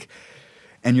 like,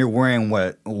 and you're wearing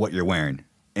what you're wearing.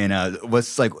 And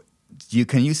what's like,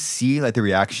 can you see like the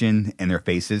reaction in their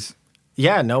faces?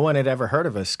 Yeah, no one had ever heard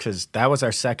of us because that was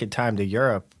our second time to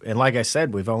Europe. And like I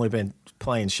said, we've only been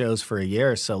playing shows for a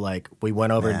year. So like we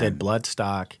went over and did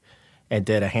Bloodstock and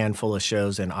did a handful of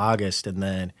shows in August. And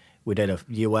then we did a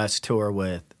U.S. tour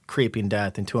with Creeping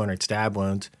Death and 200 Stab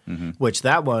Wounds, which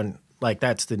that one, like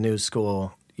that's the new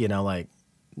school, you know, like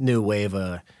new wave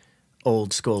of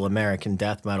old school American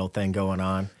death metal thing going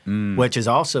on, which is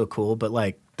also cool. But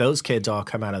like, those kids all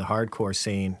come out of the hardcore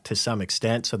scene to some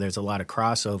extent, so there's a lot of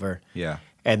crossover. Yeah.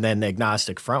 And then the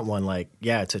Agnostic Front one, like,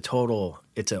 yeah, it's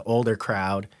an older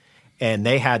crowd, and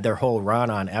they had their whole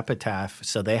run on Epitaph,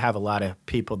 so they have a lot of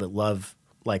people that love,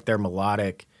 like, their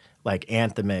melodic, like,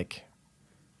 anthemic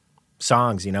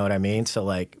songs, you know what I mean? So,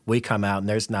 like, we come out,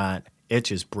 and it's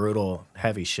just brutal,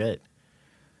 heavy shit.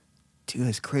 Dude,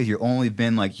 that's crazy. You're only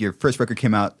been, like, your first record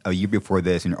came out a year before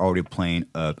this, and you're already playing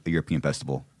a European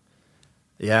festival.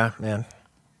 Yeah, man.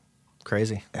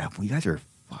 Crazy. Yeah, well, you guys are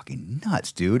fucking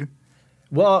nuts, dude.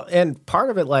 Well, and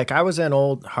part of it, like, I was in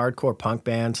old hardcore punk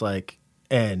bands, like,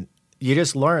 and you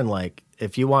just learn, like,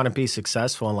 if you want to be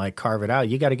successful and, like, carve it out,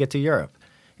 you got to get to Europe.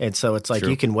 And so it's like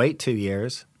you can wait 2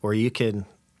 years or you can,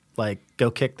 like,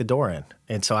 go kick the door in.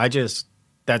 And so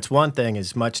that's one thing,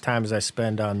 as much time as I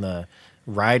spend on the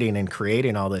writing and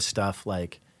creating all this stuff,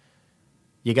 like,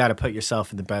 you got to put yourself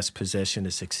in the best position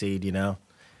to succeed, you know?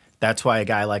 That's why a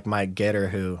guy like Mike Gitter,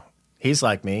 who he's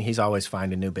like me, he's always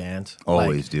finding new bands.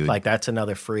 Always, like, dude. Like, that's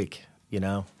another freak, you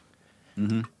know?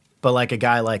 But like a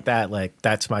guy like that, like,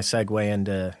 that's my segue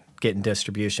into getting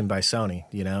distribution by Sony,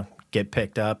 you know? Get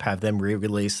picked up, have them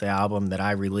re-release the album that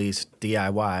I released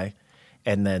DIY,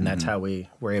 and then that's how we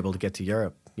were able to get to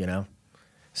Europe, you know?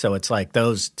 So it's like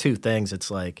those two things. It's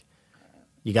like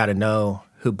you got to know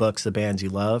who books the bands you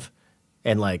love.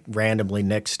 And, like, randomly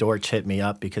Nick Storch hit me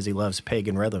up because he loves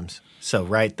Pagan Rhythms. So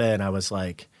right then I was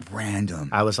like... Random.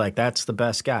 I was like, that's the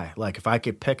best guy. Like, if I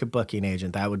could pick a booking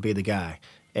agent, that would be the guy.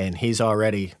 And he's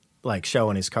already, like,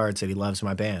 showing his cards that he loves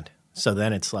my band. So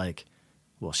then it's like,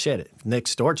 well, shit, if Nick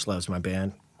Storch loves my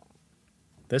band,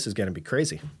 this is going to be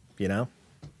crazy, you know?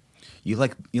 You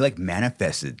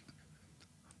manifested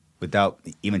without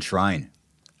even trying.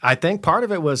 I think part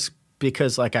of it was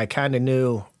because, like, I kind of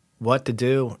knew what to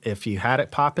do if you had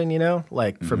it popping, you know,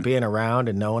 like from being around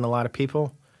and knowing a lot of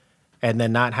people, and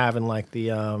then not having like the,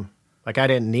 like I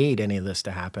didn't need any of this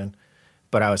to happen,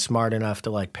 but I was smart enough to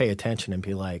like pay attention and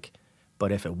be like,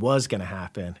 but if it was going to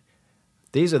happen,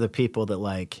 these are the people that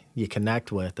like you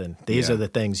connect with, and these are the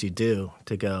things you do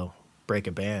to go break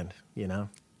a band, you know?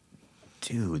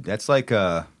 Dude, that's like,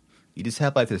 you just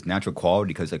have like this natural quality,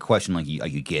 because the question like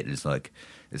you get is like,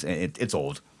 it's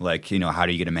old. Like, you know, how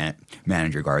do you get a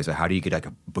manager, Garza? How do you get like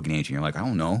a booking agent? You're like, I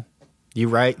don't know. You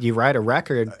write a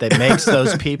record that makes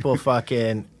those people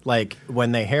fucking, like,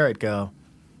 when they hear it, go,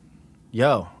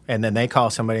 yo, and then they call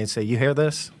somebody and say, you hear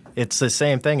this? It's the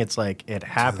same thing. It's like, it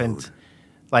happened. Dude.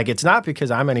 Like, it's not because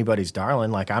I'm anybody's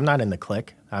darling. Like, I'm not in the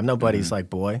clique. I'm nobody's like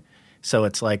boy. So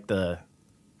it's like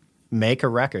make a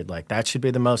record. Like, that should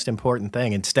be the most important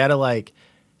thing. Instead of like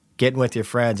getting with your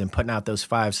friends and putting out those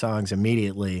 5 songs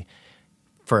immediately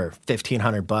for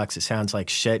 $1,500, it sounds like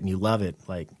shit and you love it.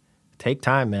 Like, take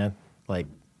time, man. Like,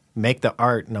 make the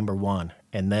art number one,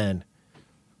 and then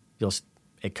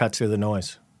it cuts through the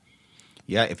noise.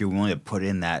 Yeah, if you're willing to put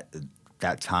in that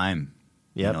time.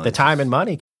 Yeah, you know, the time and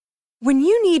money. When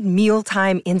you need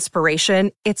mealtime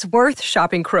inspiration, it's worth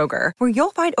shopping Kroger, where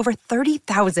you'll find over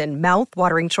 30,000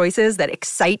 mouth-watering choices that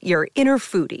excite your inner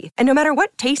foodie. And no matter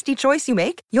what tasty choice you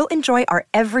make, you'll enjoy our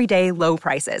everyday low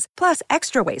prices, plus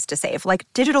extra ways to save, like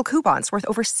digital coupons worth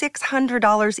over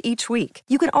 $600 each week.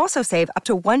 You can also save up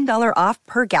to $1 off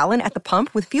per gallon at the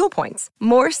pump with fuel points.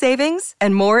 More savings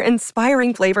and more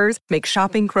inspiring flavors make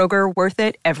shopping Kroger worth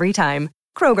it every time.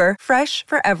 Kroger, fresh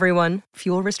for everyone.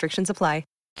 Fuel restrictions apply.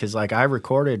 Because, like, I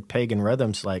recorded Pagan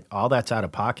Rhythms, like, all that's out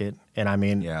of pocket. And, I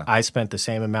mean, I spent the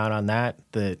same amount on that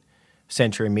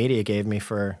Century Media gave me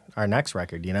for our next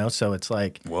record, you know? So it's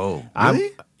like... Whoa,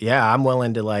 really? I'm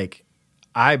willing to, like...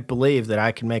 I believe that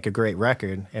I can make a great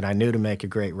record, and I knew to make a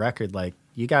great record, like,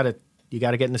 you gotta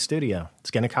get in the studio.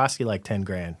 It's going to cost you, like, 10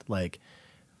 grand. Like,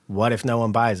 what if no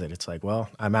one buys it? It's like, well,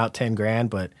 I'm out 10 grand,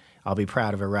 but I'll be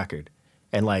proud of a record.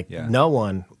 And, like, no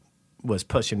one... was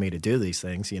pushing me to do these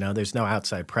things, you know? There's no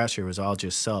outside pressure. It was all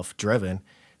just self-driven.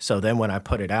 So then when I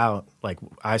put it out, like,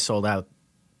 I sold out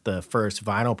the first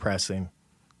vinyl pressing,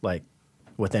 like,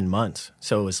 within months.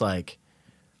 So it was like,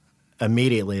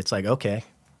 immediately, it's like, okay,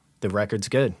 the record's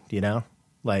good, you know?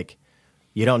 Like,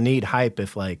 you don't need hype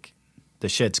if, like, the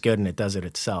shit's good and it does it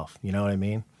itself. You know what I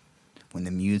mean? When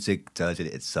the music does it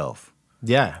itself.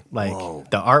 Yeah, like,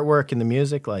 the artwork and the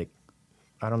music, like,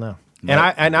 I don't know.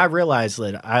 And I realized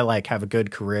that I, like, have a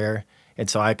good career, and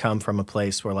so I come from a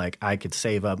place where, like, I could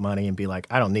save up money and be like,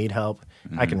 I don't need help.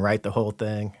 I can write the whole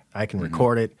thing. I can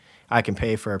record it. I can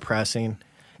pay for a pressing.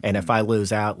 And if I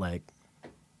lose out, like,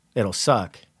 it'll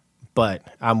suck. But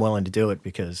I'm willing to do it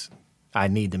because I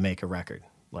need to make a record.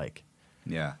 Like,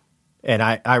 yeah. And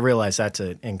I realize that's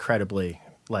an incredibly,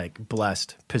 like,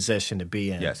 blessed position to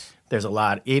be in. Yes. There's a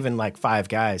lot, even, like, 5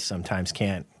 guys sometimes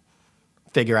can't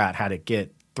figure out how to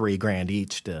get $3 grand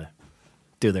each to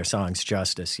do their songs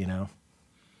justice, you know?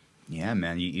 Yeah,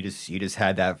 man. You just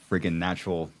had that freaking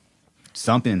natural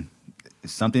something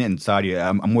inside you.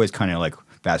 I'm always kind of like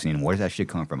fascinated. Where does that shit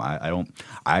come from? I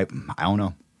don't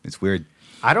know. It's weird.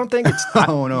 I don't think it's. I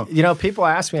don't know. You know, people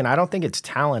ask me, and I don't think it's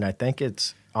talent. I think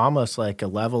it's almost like a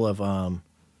level of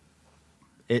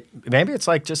maybe it's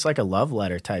like just like a love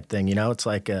letter type thing. You know, it's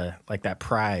like that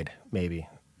pride. Maybe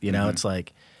you know, it's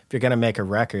like if you're gonna make a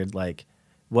record, like.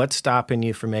 What's stopping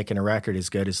you from making a record as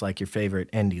good as, like, your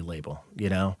favorite indie label, you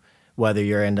know? Whether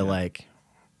you're into, like,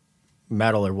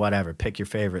 metal or whatever, pick your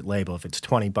favorite label. If it's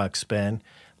 $20 spin,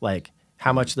 like,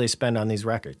 how much do they spend on these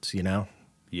records, you know?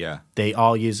 Yeah. They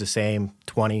all use the same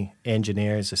 20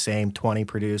 engineers, the same 20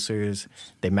 producers.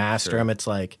 They master them. It's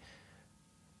like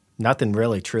nothing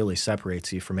really truly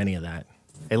separates you from any of that,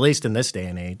 at least in this day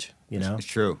and age, you know? It's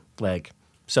true. Like,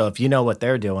 so if you know what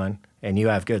they're doing and you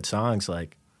have good songs,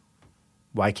 like,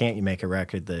 why can't you make a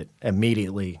record that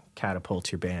immediately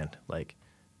catapults your band? Like,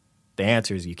 the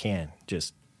answer is you can.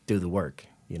 Just do the work,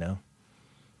 you know?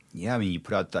 Yeah, I mean, you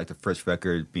put out, like, the first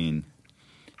record being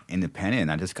independent,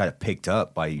 and I just got it picked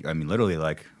up by, I mean, literally,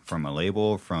 like, from a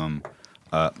label, from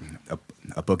a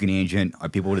booking agent, or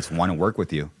people just want to work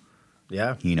with you.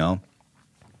 Yeah. You know?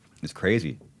 It's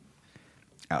crazy.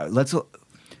 Let's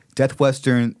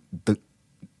Deathwestern,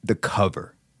 the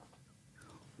cover.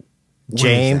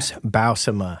 James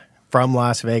Bausema from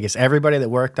Las Vegas. Everybody that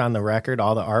worked on the record,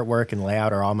 all the artwork and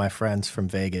layout are all my friends from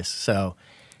Vegas. So,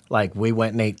 like, we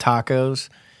went and ate tacos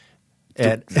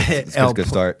at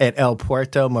El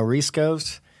Puerto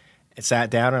Moriscos. I sat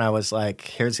down and I was like,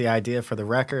 here's the idea for the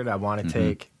record. I want to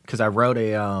take, because I wrote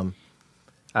a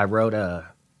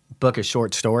book of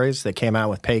short stories that came out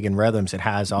with Pagan Rhythms. It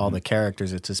has all the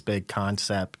characters. It's this big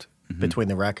concept between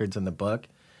the records and the book.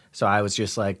 So I was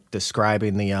just, like,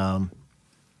 describing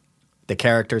the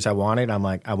characters I wanted. I'm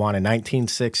like, I want a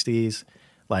 1960s,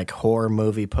 like, horror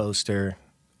movie poster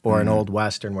or an old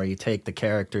Western where you take the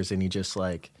characters and you just,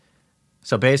 like...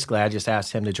 So basically, I just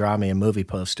asked him to draw me a movie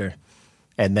poster.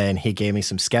 And then he gave me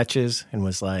some sketches and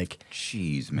was like,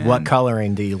 jeez, man. What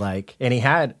coloring do you like? And he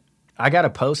had... I got to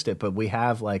post it, but we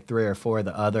have, like, 3 or 4 of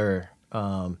the other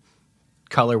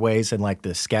colorways and, like,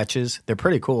 the sketches. They're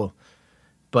pretty cool.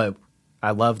 But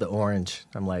I love the orange.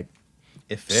 I'm like...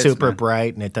 It fits, super man.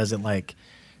 bright, and it doesn't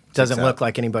look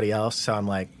like anybody else. So I'm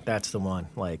like, that's the one.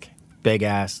 Like, big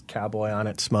ass cowboy on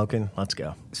it, smoking. Let's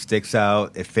go. Sticks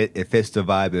out. It fits the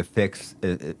vibe.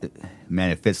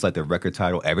 Man, it fits like the record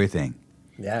title. Everything.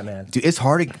 Yeah, man. Dude, it's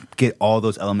hard to get all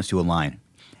those elements to align,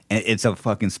 and it's a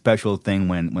fucking special thing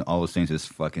when all those things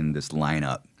just line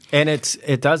up. And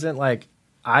it doesn't like.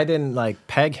 I didn't like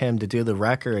peg him to do the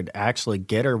record. Actually,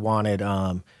 Gitter wanted.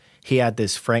 He had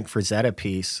this Frank Frazetta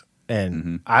piece.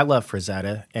 And I love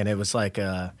Frazetta, and it was like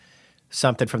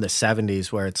something from the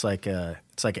 70s where it's like an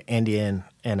Indian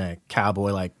and a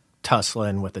cowboy like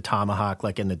tussling with the tomahawk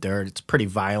like in the dirt. It's pretty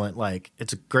violent. Like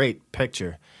it's a great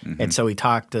picture. And so he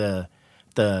talked to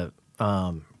the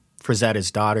Frazetta's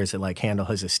daughters that like handle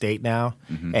his estate now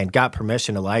and got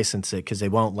permission to license it because they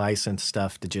won't license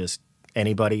stuff to just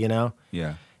anybody, you know?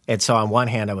 Yeah. And so on one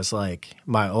hand, I was like,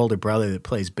 my older brother that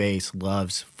plays bass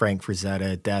loves Frank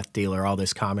Frazetta, Death Dealer, all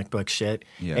this comic book shit.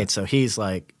 Yeah. And so he's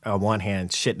like, on one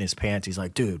hand, shitting his pants. He's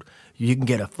like, dude, you can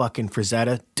get a fucking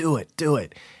Frazetta? Do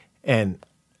it. And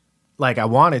like I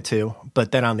wanted to,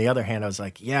 but then on the other hand, I was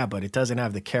like, yeah, but it doesn't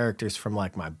have the characters from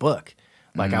like my book.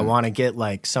 Like I want to get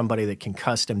like somebody that can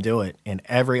custom do it. And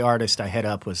every artist I hit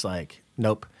up was like,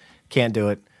 nope, can't do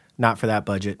it. Not for that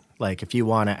budget. Like if you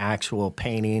want an actual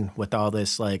painting with all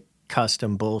this like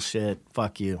custom bullshit,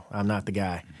 fuck you. I'm not the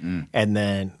guy. And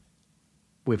then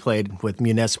we played with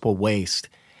Municipal Waste,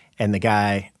 and the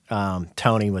guy,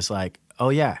 Tony, was like, oh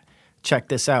yeah, check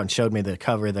this out, and showed me the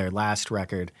cover of their last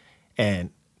record. And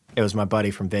it was my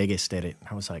buddy from Vegas did it.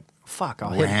 I was like, fuck,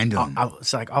 I'll Random. I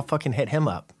was like, I'll fucking hit him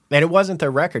up. And it wasn't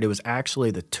their record. It was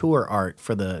actually the tour art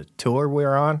for the tour we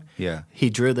were on. Yeah. He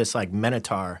drew this like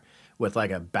Minotaur with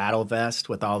like a battle vest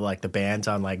with all like the bands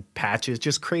on like patches,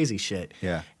 just crazy shit.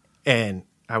 Yeah. And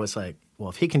I was like, well,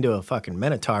 if he can do a fucking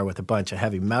Minotaur with a bunch of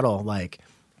heavy metal like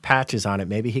patches on it,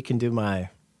 maybe he can do my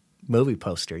movie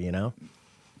poster, you know?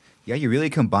 Yeah, you really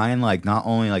combine like not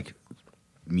only like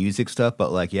music stuff,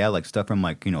 but like like stuff from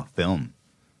like, you know, film.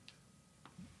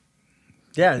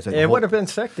 Yeah, It's like it would have been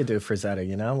sick to do Frazetta,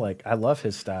 you know? Like, I love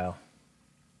his style.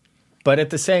 But at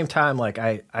the same time, like,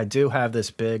 I do have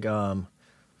this big, I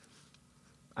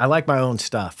like my own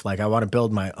stuff. Like, I want to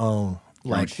build my own,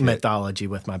 like, shit. mythology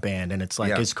with my band. And it's like,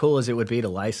 Yeah. as cool as it would be to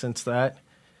license that,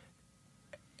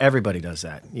 everybody does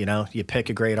that, you know? You pick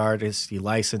a great artist, you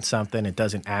license something, it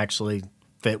doesn't actually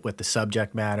fit with the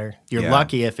subject matter. You're Yeah.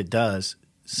 lucky if it does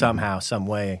somehow, some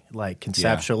way, like,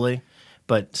 conceptually.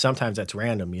 But sometimes that's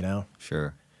random, you know?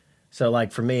 Sure. So,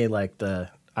 like, for me, like,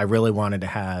 I really wanted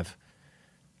to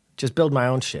just build my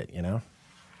own shit, you know?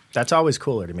 That's always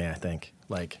cooler to me, I think.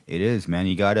 Like, It is, man.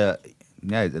 You gotta,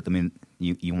 I mean,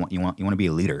 you want to be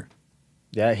a leader.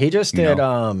 yeah, he just You did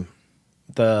know?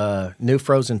 The new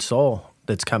Frozen Soul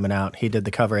that's coming out. He did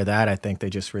the cover of that. I think they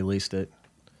just released it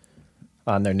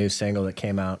on their new single that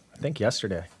came out, I think,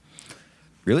 yesterday.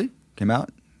 Really? Came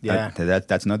out? Yeah.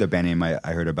 That's another band name I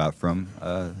heard about from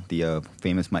the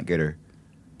famous Mike Gitter.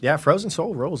 Yeah, Frozen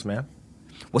Soul rules, man.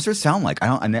 What's their sound like?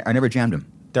 I never jammed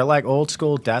them. They're like old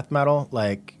school death metal,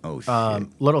 like Oh, shit.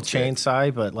 little Shit. chain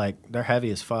side, but like they're heavy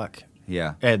as fuck.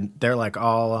 Yeah. And they're like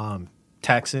all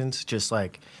Texans, just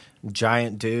like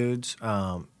giant dudes.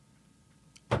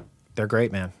 They're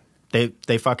great, man.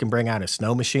 They fucking bring out a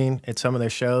snow machine at some of their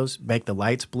shows, make the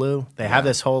lights blue. They have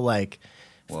this whole like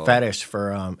Whoa. fetish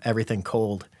for everything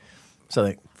cold. So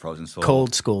like Frozen Soul.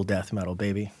 cold school death metal,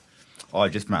 baby. Oh,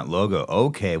 just from that logo.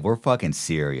 Okay, we're fucking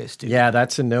serious, dude. Yeah,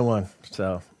 that's a new one.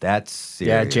 So That's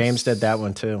serious. yeah, James did that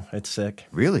one too. It's sick.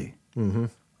 Really? Mm-hmm.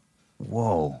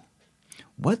 Whoa.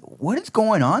 What is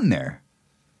going on there?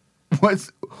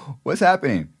 What's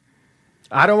happening?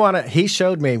 I don't want to. He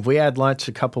showed me. We had lunch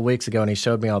a couple weeks ago, and he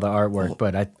showed me all the artwork.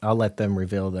 But I'll let them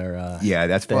reveal their. Yeah,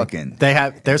 that's thing. fucking. They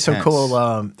have. There's some intense.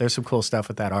 cool. There's some cool stuff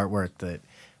with that artwork that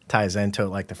ties into it,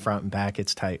 like the front and back.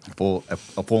 It's tight. a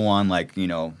full on like, you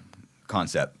know,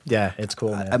 concept. Yeah, it's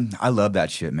cool, man. I love that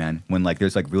shit, man. When like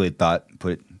there's like really thought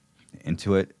put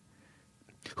into it.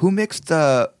 Who mixed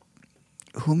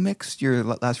your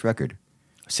last record?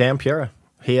 Sam Pura.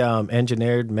 He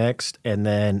engineered, mixed, and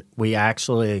then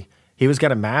he was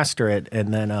gonna master it,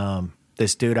 and then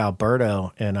this dude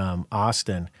Alberto in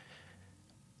Austin.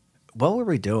 What were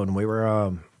we doing? We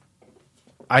were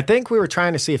I think we were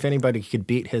trying to see if anybody could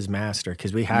beat his master,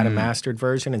 because we had a mastered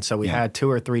version, and so we had 2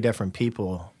 or 3 different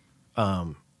people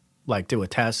like do a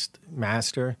test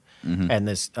master, and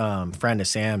this friend of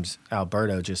Sam's,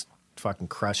 Alberto, just fucking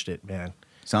crushed it, man.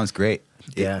 Sounds great.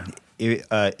 Yeah.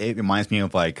 It reminds me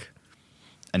of like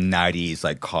a 90s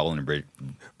like Colin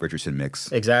Richardson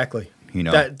mix. Exactly. You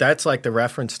know? That's like the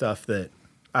reference stuff that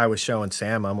I was showing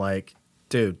Sam. I'm like,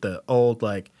 dude, the old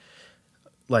like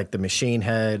the Machine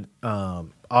Head,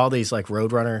 all these like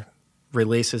Roadrunner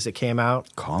releases that came out.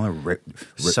 Colin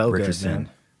So good, Richardson.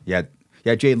 man.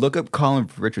 Yeah, Jay, look up Colin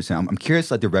Richardson. I'm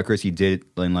curious like the records he did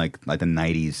in like the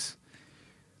 90s.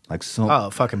 Like so Oh,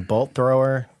 fucking Bolt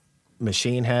Thrower,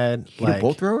 Machine Head. he did a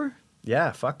bolt thrower?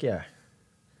 Yeah, fuck yeah.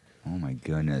 Oh my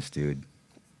goodness, dude.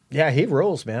 Yeah, he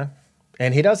rules, man.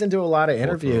 And he doesn't do a lot of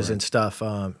interviews Thrower. and stuff.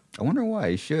 I wonder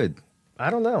why he should. I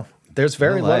don't know. There's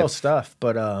very Real little life. stuff,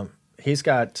 but he's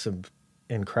got some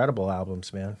incredible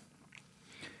albums, man.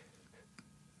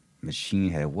 Machine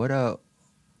Head.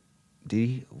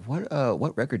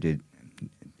 What record did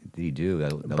he do?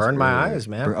 That Burn My Eyes,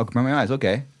 man. Burn My Eyes.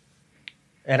 Okay.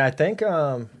 And I think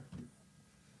I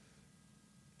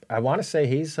want to say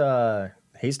he's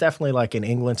definitely like in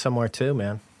England somewhere too,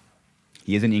 man.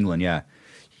 He is in England, yeah.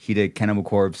 He did Cannibal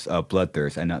Corpse,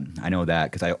 Bloodthirst. I know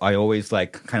that because I always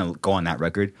like kind of go on that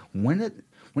record. When did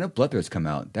Bloodthirst come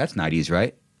out? That's 90s,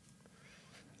 right?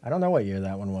 I don't know what year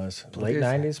that one was. Late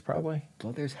 90s, probably.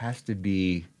 Bloodthirst has to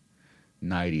be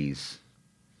 90s.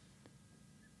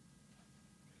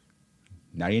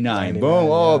 99. Boom.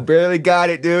 Oh, yeah. barely got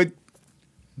it, dude.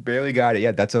 Barely got it.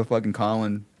 Yeah, that's a fucking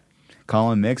Colin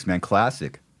mix, man.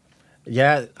 Classic.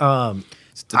 Yeah.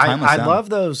 It's the timeless I sound. love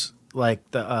those, like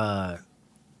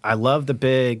I love the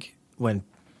big, when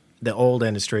the old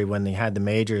industry, when they had the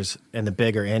majors and the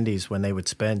bigger indies, when they would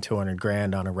spend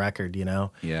 $200,000 on a record, you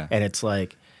know? Yeah. And it's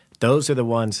like, those are the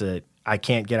ones that I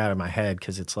can't get out of my head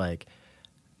because it's like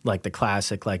the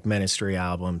classic, like Ministry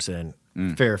albums and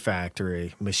Fear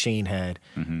Factory, Machine Head,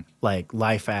 like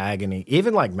Life Agony,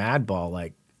 even like Madball,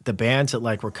 like the bands that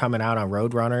like were coming out on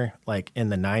Roadrunner, like in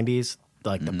the 90s,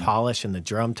 like the polish and the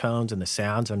drum tones and the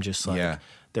sounds, I'm just like,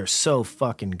 they're so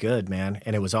fucking good, man.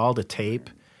 And it was all to tape.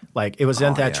 Like it was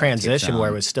in that transition where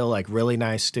it was still like really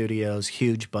nice studios,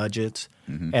 huge budgets.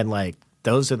 And like,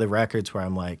 those are the records where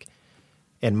I'm like,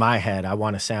 in my head, I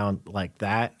want to sound like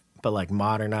that, but like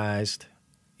modernized,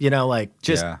 you know, like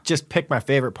just pick my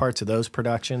favorite parts of those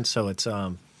productions. So it's,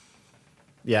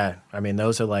 yeah, I mean,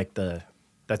 those are like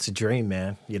that's a dream,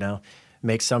 man, you know,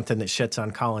 make something that shits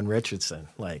on Colin Richardson.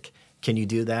 Like, can you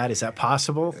do that? Is that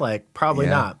possible? Like, probably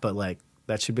not, but like,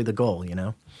 that should be the goal, you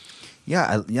know?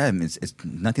 Yeah, I mean, it's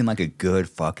nothing like a good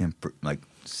fucking like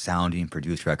sounding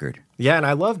produced record. Yeah, and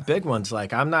I love big ones.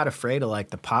 Like, I'm not afraid of like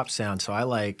the pop sound. So I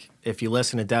like, if you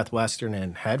listen to Deathwestern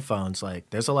in headphones, like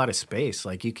there's a lot of space.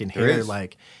 Like you can hear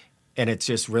like, and it's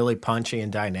just really punchy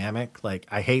and dynamic. Like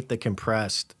I hate the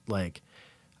compressed, like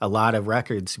a lot of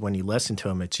records when you listen to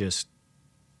them, it's just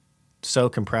so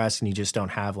compressed and you just don't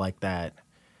have like that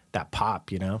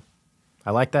pop, you know? I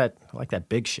like that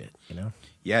big shit, you know?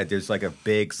 Yeah, there's like a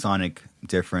big sonic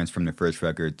difference from the first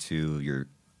record to your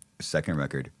second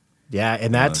record. Yeah,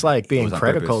 and that's like being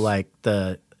critical, purpose. like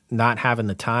the not having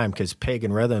the time, because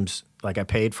Pagan Rhythms, like I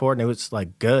paid for it and it was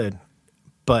like good,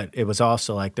 but it was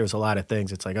also like there's a lot of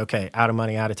things. It's like, okay, out of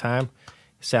money, out of time,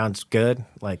 sounds good,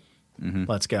 like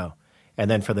let's go. And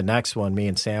then for the next one, me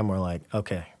and Sam were like,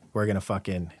 okay, we're gonna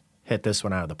fucking hit this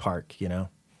one out of the park, you know?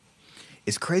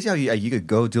 It's crazy how you could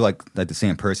go do like the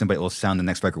same person, but the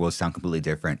next record will sound completely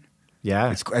different.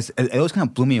 Yeah, it always kind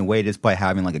of blew me away just by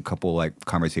having like a couple like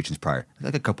conversations prior,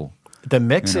 like a couple. The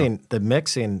mixing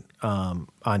on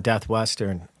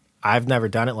Deathwestern, I've never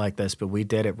done it like this, but we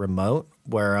did it remote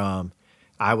where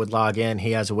I would log in.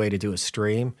 He has a way to do a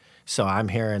stream, so I'm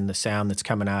hearing the sound that's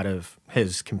coming out of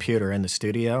his computer in the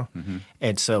studio.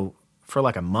 And so for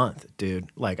like a month, dude,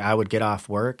 like I would get off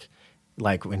work,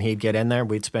 like when he'd get in there,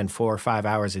 we'd spend 4 or 5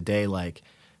 hours a day, like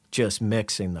just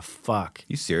mixing the fuck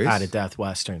You serious? out of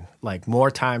Deathwestern. Like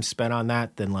more time spent on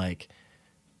that than like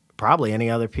probably any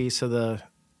other piece of the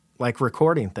like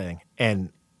recording thing.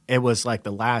 And it was like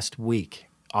the last week,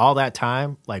 all that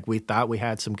time, like we thought we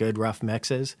had some good rough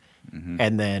mixes.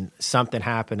 And then something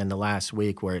happened in the last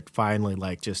week where it finally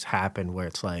like just happened where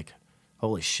it's like,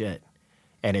 holy shit.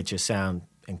 And it just sounded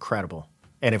incredible.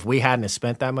 And if we hadn't have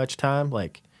spent that much time,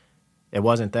 like it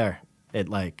wasn't there.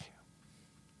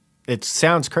 It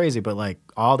sounds crazy, but like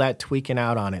all that tweaking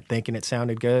out on it, thinking it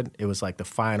sounded good, it was like the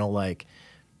final like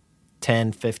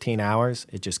 10, 15 hours,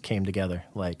 it just came together.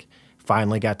 Like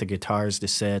finally got the guitars to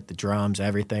sit, the drums,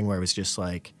 everything, where it was just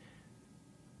like,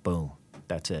 boom,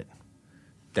 that's it.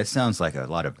 That sounds like a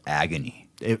lot of agony.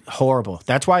 Horrible.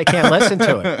 That's why I can't listen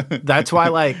to it. That's why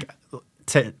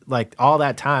like all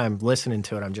that time listening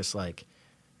to it, I'm just like,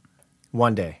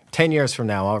 one day, 10 years from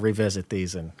now, I'll revisit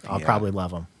these and I'll probably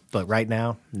love them. But right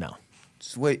now, no.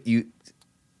 So you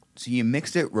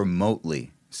mixed it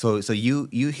remotely. So you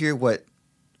hear what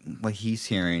he's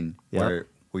hearing where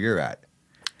you're at.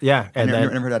 Yeah, and I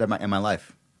never heard that in my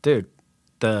life. Dude,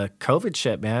 the COVID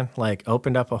shit, man, like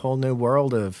opened up a whole new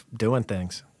world of doing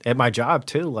things. At my job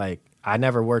too, like I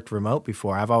never worked remote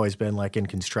before. I've always been like in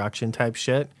construction type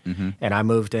shit, and I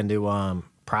moved into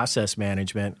process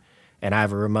management. And I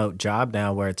have a remote job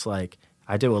now where it's like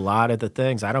I do a lot of the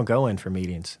things. I don't go in for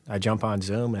meetings. I jump on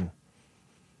Zoom and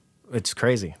it's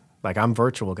crazy. Like I'm a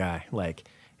virtual guy. Like,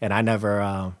 and I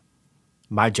never,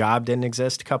 my job didn't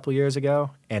exist a couple years ago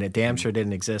and it damn sure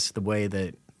didn't exist the way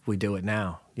that we do it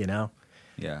now, you know?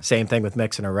 Yeah. Same thing with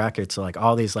mixing a record. So like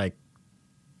all these like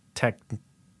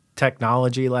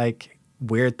technology, like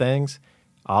weird things,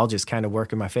 all just kind of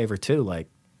work in my favor too, like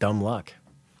dumb luck.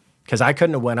 Because I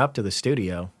couldn't have went up to the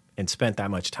studio and spent that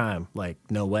much time, like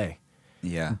no way.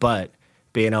 Yeah. But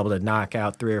being able to knock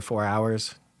out 3 or 4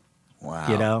 hours, Wow.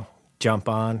 you know, jump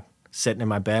on, sitting in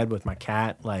my bed with my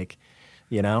cat, like,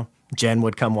 you know, Jen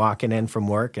would come walking in from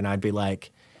work and I'd be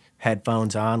like,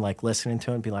 headphones on, like listening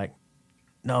to it and be like,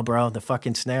 no, bro, the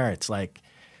fucking snare. It's like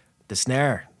the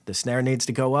snare needs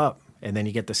to go up. And then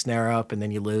you get the snare up and then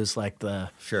you lose like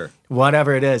the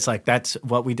whatever it is. Like that's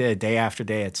what we did day after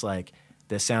day. It's like,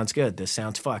 this sounds good. This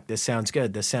sounds fucked. This sounds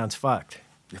good. This sounds fucked.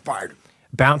 You're fired.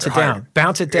 Bounce it down.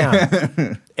 Bounce it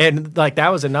down. And like that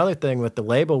was another thing with the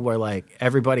label where like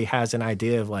everybody has an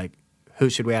idea of like, who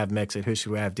should we have mix it? Who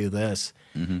should we have do this?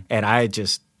 Mm-hmm. And I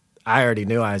already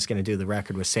knew I was going to do the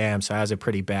record with Sam. So I was a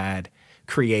pretty bad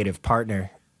creative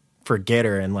partner for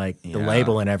Gitter and like the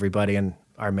label and everybody and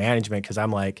our management. Cause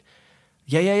I'm like,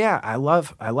 yeah. I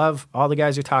love all the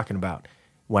guys you're talking about.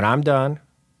 When I'm done,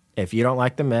 if you don't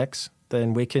like the mix,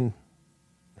 then we can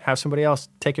have somebody else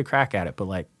take a crack at it. But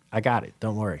like, I got it.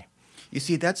 Don't worry. You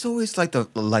see, that's always like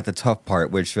the tough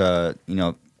part, which you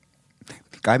know,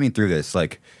 got me through this.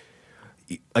 Like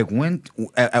when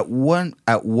at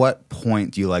what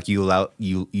point do you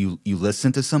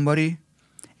listen to somebody,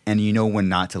 and you know when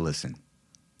not to listen?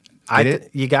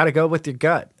 You got to go with your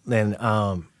gut. And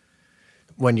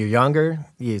when you're younger,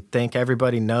 you think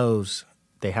everybody knows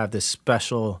they have this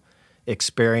special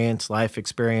experience, life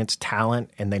experience,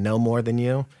 talent, and they know more than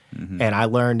you. Mm-hmm. And I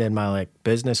learned in my like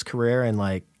business career and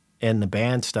like in the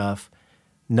band stuff,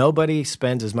 nobody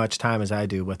spends as much time as I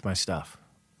do with my stuff.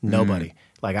 Nobody. Mm-hmm.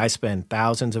 Like I spend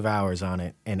thousands of hours on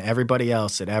it, and everybody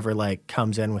else that ever like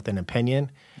comes in with an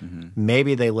opinion,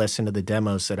 maybe they listen to the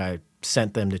demos that I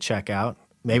sent them to check out.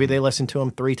 Maybe they listen to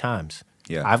them 3 times.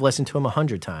 Yeah. I've listened to them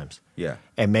 100 times. Yeah.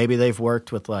 And maybe they've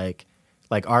worked with like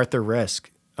Arthur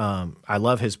Risk. I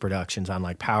love his productions on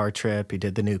like Power Trip. He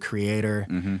did the new Creator.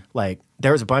 Mm-hmm. Like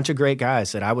there was a bunch of great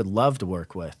guys that I would love to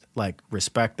work with, like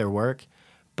respect their work.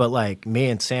 But like me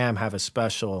and Sam have a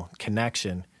special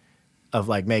connection of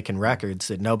like making records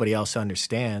that nobody else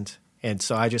understands. And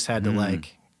so I just had to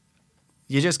like,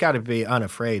 you just got to be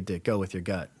unafraid to go with your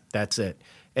gut. That's it.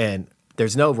 And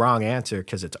there's no wrong answer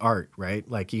because it's art, right?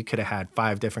 Like you could have had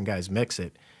 5 different guys mix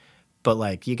it. But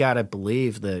like you got to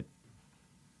believe that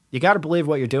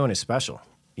what you're doing is special,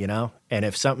 you know? And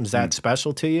if something's that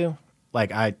special to you,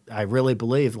 like I really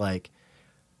believe, like,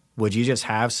 would you just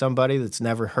have somebody that's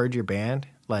never heard your band,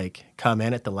 like, come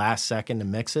in at the last second to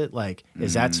mix it? Like,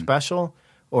 is that special?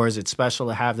 Or is it special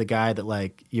to have the guy that,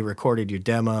 like, you recorded your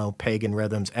demo, Pagan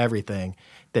Rhythms, everything,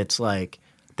 that's like,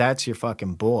 that's your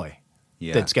fucking boy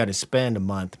that's got to spend a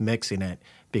month mixing it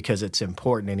because it's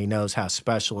important and he knows how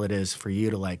special it is for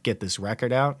you to like get this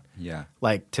record out. Yeah.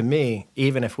 Like to me,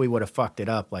 even if we would have fucked it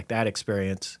up, like that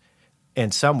experience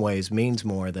in some ways means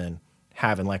more than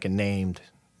having like a named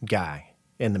guy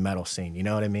in the metal scene. You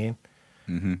know what I mean?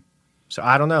 Mm-hmm. So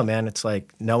I don't know, man. It's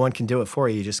like no one can do it for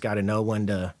you. You just got to know when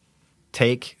to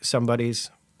take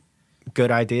somebody's good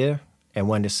idea and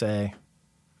when to say,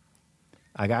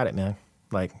 I got it, man.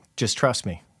 Like, just trust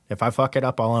me. If I fuck it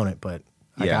up, I'll own it, but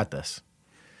I got this.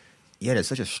 Yeah, there's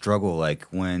such a struggle, like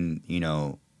when, you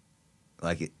know,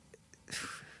 like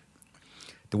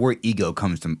the word ego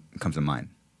comes to mind.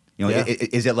 You know,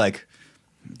 is it like,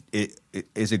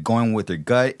 is it going with your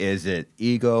gut? Is it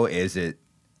ego? Is it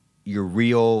your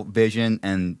real vision?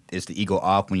 And is the ego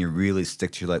off when you really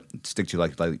stick to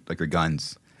your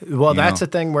guns? Well, that's the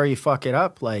thing where you fuck it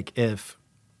up. Like if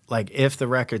the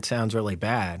record sounds really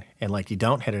bad and like you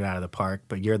don't hit it out of the park,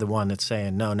 but you're the one that's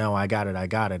saying, no, I got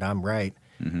it, I'm right.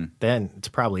 Mm-hmm. Then it's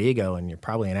probably ego and you're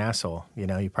probably an asshole. You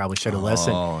know, you probably should have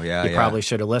listened. You probably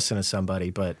should have listened to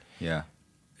somebody, but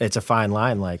it's a fine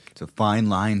line. Like it's a fine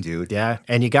line, dude. Yeah.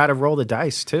 And you got to roll the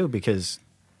dice too, because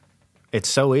it's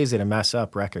so easy to mess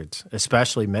up records,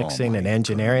 especially mixing and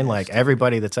engineering. Like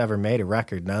everybody that's ever made a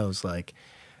record knows, like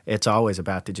it's always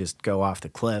about to just go off the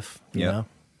cliff, you know?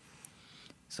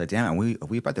 It's like, damn, are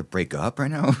we about to break up right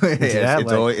now?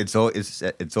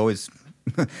 It's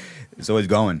always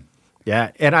going.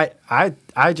 Yeah, and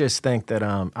I just think that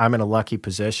I'm in a lucky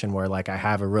position where like I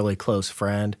have a really close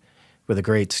friend with a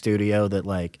great studio that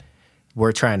like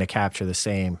we're trying to capture the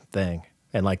same thing,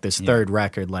 and like this third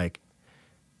record, like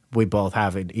we both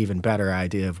have an even better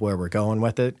idea of where we're going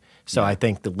with it. So I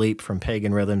think the leap from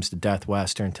Pagan Rhythms to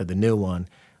Deathwestern to the new one,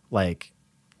 like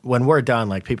when we're done,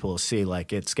 like people will see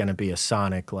like it's going to be a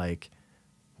sonic like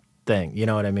thing. You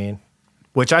know what I mean?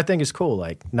 Which I think is cool.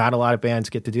 Like, not a lot of bands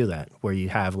get to do that, where you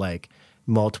have, like,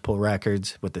 multiple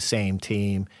records with the same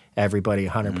team, everybody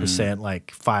 100%,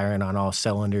 like, firing on all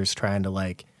cylinders, trying to,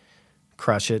 like,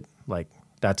 crush it. Like,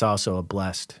 that's also a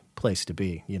blessed place to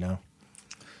be, you know?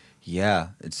 Yeah,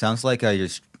 it sounds like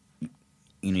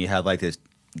you have like this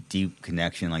deep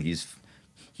connection. Like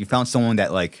you found someone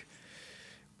that like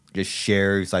just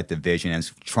shares like the vision and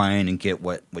is trying to get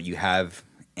what you have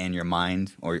in your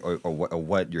mind or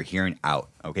what you're hearing out.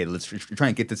 Okay, you're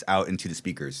trying to get this out into the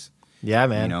speakers. Yeah,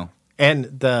 man. You know? And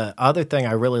the other thing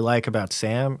I really like about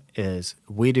Sam is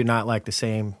we do not like the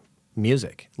same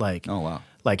music. Like, Oh, wow.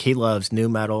 Like he loves nu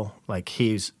metal. Like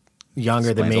he's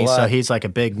younger than Explains me, a so lot. he's like a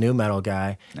big nu metal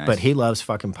guy. Nice. But he loves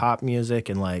fucking pop music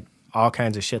and like all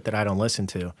kinds of shit that I don't listen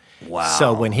to. Wow,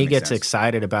 So when he that makes gets sense.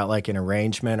 excited about like an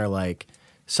arrangement or like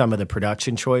some of the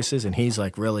production choices and he's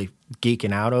like really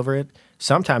geeking out over it,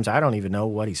 sometimes I don't even know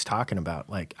what he's talking about.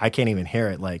 Like I can't even hear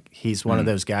it. Like he's one of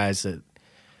those guys that,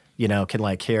 you know, can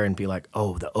like hear and be like,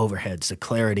 oh, the overheads, the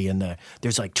clarity, and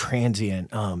there's like transient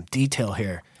detail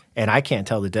here. And I can't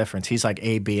tell the difference. He's like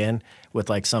A-Bing with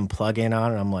like some plug-in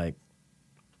on, and I'm like,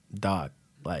 dog,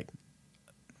 like,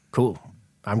 cool.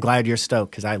 I'm glad you're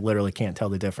stoked because I literally can't tell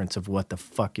the difference of what the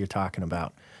fuck you're talking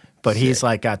about. But he's Sick.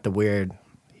 like got the weird,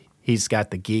 he's got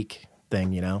the geek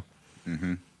thing, you know?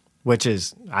 Which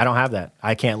is, I don't have that.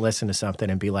 I can't listen to something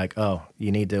and be like, oh,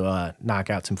 you need to knock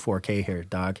out some 4K here,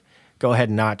 dog. Go ahead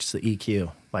and notch the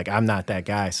EQ. Like, I'm not that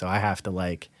guy, so I have to,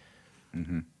 like,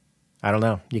 I don't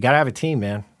know. You got to have a team,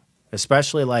 man.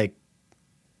 Especially, like,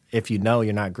 if you know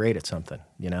you're not great at something,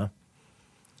 you know?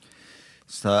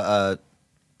 So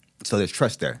there's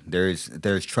trust there.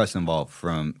 There's trust involved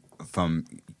from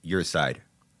your side.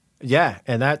 Yeah,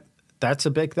 and that's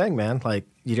a big thing, man. Like,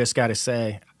 you just got to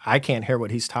say, I can't hear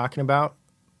what he's talking about,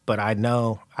 but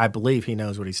I believe he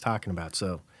knows what he's talking about,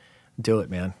 so do it,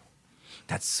 man.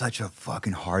 That's such a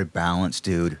fucking hard balance,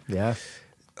 dude. Yeah.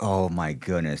 Oh my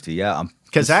goodness, dude. Yeah,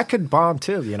 Because that could bomb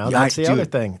too, you know? Yeah, That's the other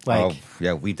dude. thing. Like, oh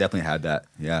yeah, we definitely had that.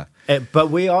 Yeah.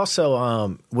 But we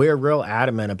also we're real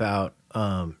adamant about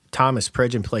Thomas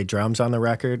Pridgeon played drums on the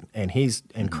record, and he's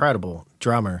incredible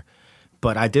drummer.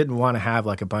 But I didn't want to have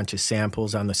like a bunch of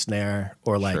samples on the snare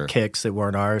or like Sure. kicks that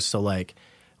weren't ours. So like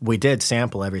we did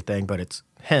sample everything, but it's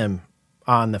him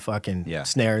on the fucking Yeah.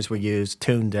 snares we used,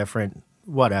 tuned different,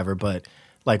 whatever. But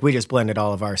like we just blended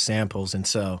all of our samples, and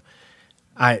so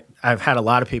I've had a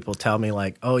lot of people tell me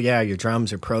like, oh yeah, your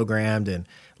drums are programmed, and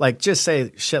like just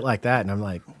say shit like that, and I'm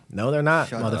like, no, they're not,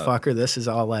 Shut up. motherfucker. This is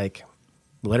all like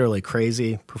literally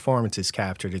crazy performances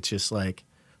captured. It's just like,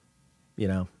 you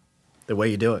know, the way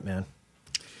you do it, man.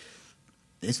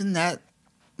 Isn't that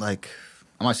like?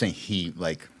 I'm not saying he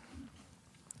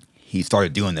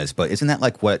started doing this, but isn't that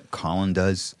like what Colin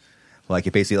does? Like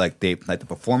it basically like the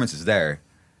performance is there,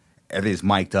 everything's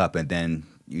mic'd up, and then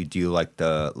you do like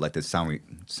the sound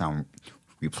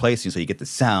replacing, so you get the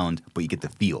sound, but you get the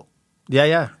feel.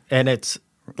 Yeah. And it's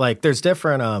like there's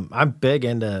different I'm big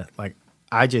into like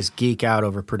I just geek out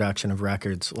over production of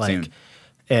records. Like Same.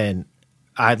 and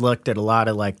I looked at a lot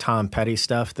of like Tom Petty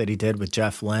stuff that he did with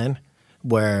Jeff Lynne,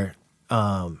 where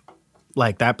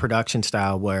like that production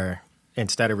style where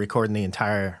instead of recording the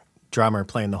entire drummer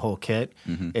playing the whole kit,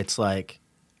 it's like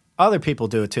other people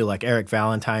do it too. Like Eric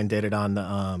Valentine did it on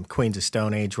the Queens of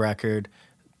Stone Age record,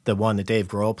 the one that Dave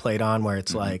Grohl played on, where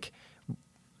it's like,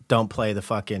 don't play the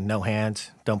fucking no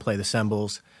hands, don't play the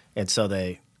cymbals. And so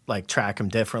they like track them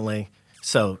differently.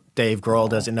 So Dave Grohl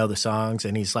doesn't know the songs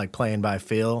and he's like playing by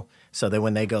feel. So then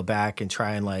when they go back and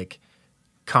try and like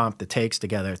comp the takes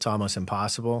together, it's almost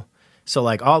impossible. So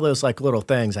like all those like little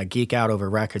things, I geek out over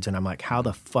records and I'm like, how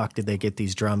the fuck did they get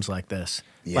these drums like this?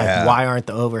 Yeah. Like why aren't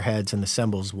the overheads and the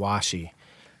cymbals washy?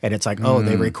 And it's like, oh,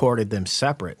 they recorded them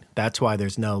separate. That's why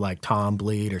there's no like tom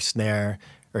bleed or snare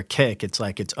or kick. It's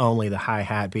like it's only the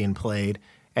hi-hat being played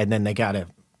and then they got to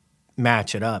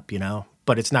match it up, you know?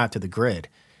 But it's not to the grid.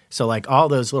 So like all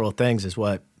those little things is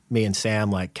what me and Sam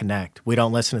like connect. We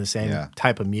don't listen to the same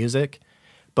type of music,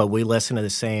 but we listen to the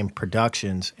same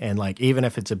productions. And like even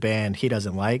if it's a band he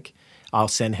doesn't like, I'll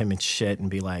send him and shit and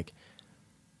be like,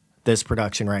 this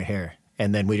production right here.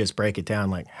 And then we just break it down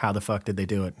like, how the fuck did they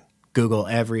do it? Google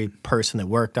every person that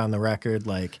worked on the record,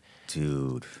 like,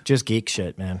 Dude, just geek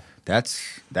shit, man. that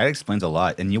explains a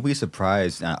lot, and you'll be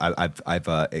surprised. I've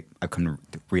come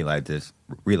to realize this.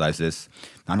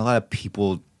 Not a lot of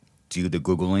people do the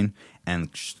googling and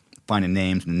find the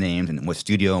names and what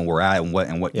studio and we're at and what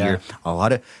Yeah. year. A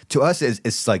lot of to us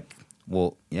it's like,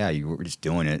 well, yeah, you were just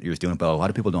doing it. You're just doing it, but a lot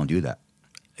of people don't do that.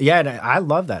 Yeah, and I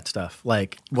love that stuff.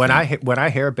 Like when I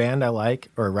hear a band I like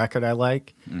or a record I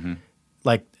like,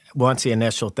 like once the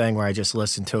initial thing where I just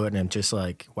listen to it and I'm just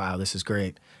like, wow, this is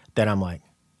great. Then I'm like,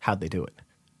 how'd they do it?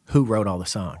 Who wrote all the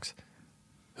songs?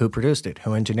 Who produced it?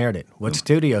 Who engineered it? What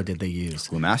studio did they use?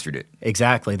 Who mastered it?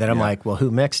 Exactly. Then I'm Yeah. like, well,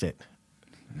 who mixed it?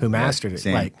 who mastered it.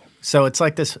 Same. Like, so it's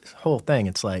like this whole thing.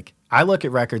 It's like, I look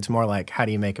at records more like, how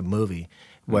do you make a movie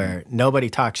where nobody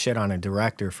talks shit on a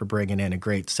director for bringing in a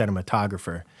great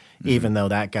cinematographer, even though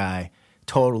that guy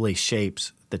totally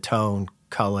shapes the tone,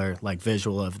 color, like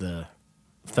visual of the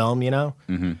film, you know?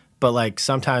 But like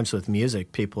sometimes with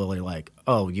music, people are like,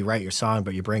 oh, you write your song,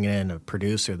 but you're bringing in a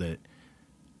producer that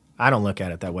I don't look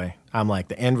at it that way. I'm like,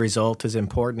 the end result is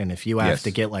important. And if you have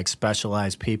to get like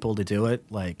specialized people to do it,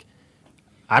 like,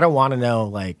 I don't want to know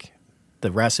like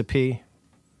the recipe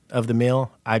of the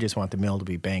meal. I just want the meal to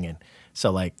be banging. So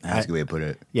like, That's a good way to put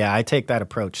it. Yeah, I take that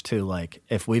approach too. Like,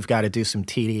 if we've got to do some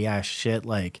TD ass shit,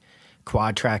 like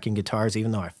quad tracking guitars,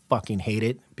 even though I fucking hate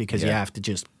it because you have to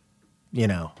just, you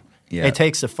know, it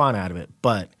takes the fun out of it.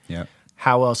 But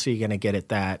how else are you going to get it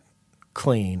that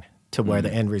clean to where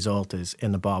the end result is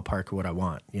in the ballpark of what I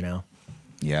want, you know?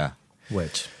 Yeah.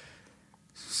 Which.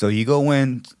 So you go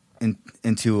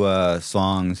into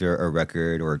songs or a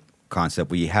record or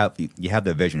concept where you have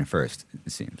the vision first,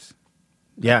 it seems.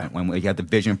 Yeah. When you have the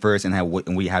vision first and what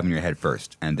you have in your head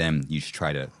first, and then you just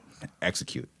try to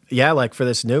execute. Yeah, like for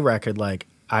this new record, like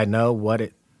I know what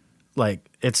it, like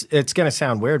it's going to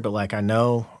sound weird, but like I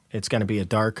know it's going to be a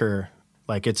darker,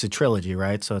 like it's a trilogy,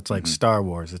 right? So it's like Star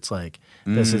Wars. It's like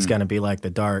this is going to be like the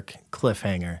dark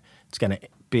cliffhanger. It's going to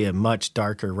be a much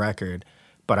darker record,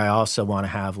 but I also want to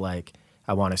have like,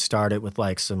 I want to start it with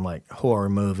like some like horror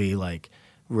movie, like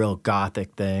real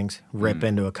gothic things, rip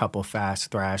into a couple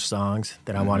fast thrash songs.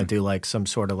 Then I want to do like some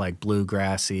sort of like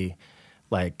bluegrassy,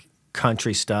 like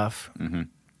country stuff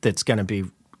that's going to be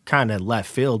kind of left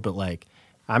field, but like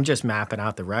I'm just mapping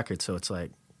out the record. So it's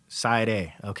like side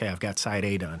A. Okay, I've got side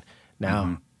A done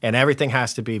now. And everything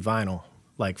has to be vinyl.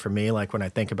 Like for me, like when I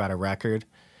think about a record,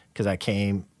 because I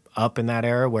came up in that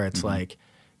era where it's like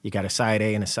you got a side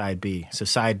A and a side B. So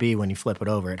side B, when you flip it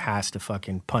over, it has to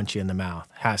fucking punch you in the mouth.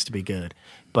 It has to be good.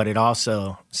 But it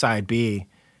also, side B,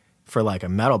 for like a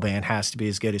metal band, has to be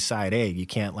as good as side A. You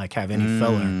can't like have any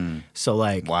filler. So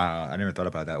like... Wow, I never thought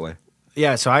about it that way.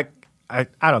 Yeah, so I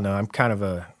don't know. I'm kind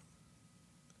of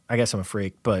I guess I'm a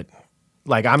freak, but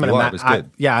like I'm going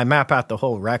to I map out the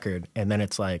whole record, and then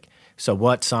it's like, so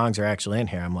what songs are actually in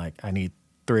here? I'm like, I need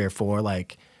 3 or 4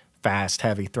 like fast,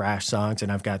 heavy thrash songs,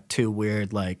 and I've got 2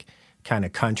 weird like kind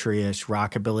of country-ish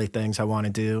rockabilly things I want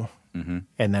to do. And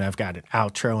then I've got an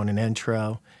outro and an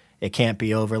intro. It can't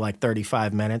be over like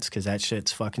 35 minutes because that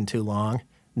shit's fucking too long.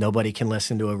 Nobody can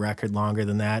listen to a record longer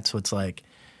than that. So it's like,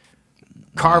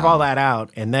 carve all that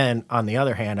out. And then on the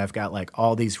other hand, I've got like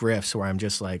all these riffs where I'm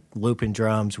just like looping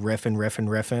drums,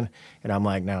 riffing. And I'm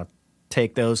like, now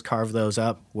take those, carve those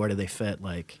up. Where do they fit?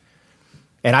 Like,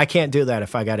 and I can't do that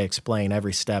if I got to explain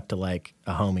every step to like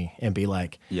a homie and be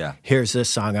like, here's this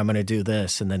song, I'm going to do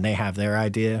this. And then they have their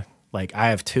idea. Like I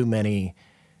have too many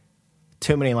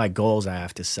like goals I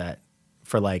have to set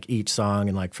for like each song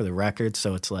and like for the record.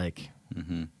 So it's like,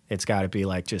 it's got to be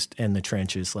like just in the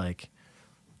trenches, like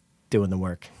doing the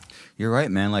work. You're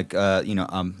right, man. Like, you know,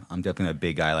 I'm definitely a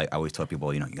big guy. Like I always tell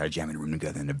people, you know, you got to jam in a room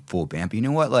together in a full band. But you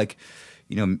know what? Like,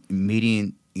 you know,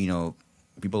 meeting, you know,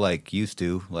 people like used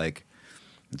to, like,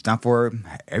 it's not for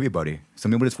everybody.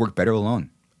 Some people just work better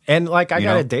alone. And like I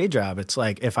got a day job. It's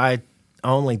like if I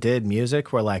only did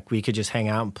music where like we could just hang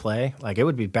out and play, like it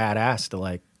would be badass to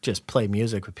like just play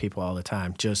music with people all the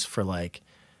time just for like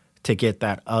to get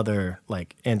that other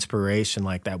like inspiration,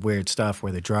 like that weird stuff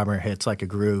where the drummer hits like a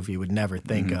groove you would never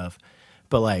think of.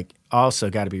 But like also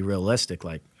got to be realistic.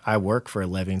 Like I work for a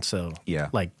living, so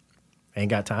like ain't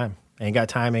got time, ain't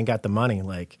got the money.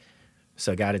 Like,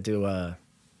 so got to do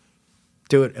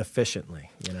it efficiently,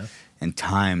 you know? And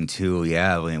time too,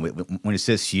 yeah. When it's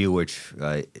just you, which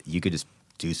you could just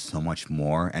do so much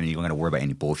more, and you don't got to worry about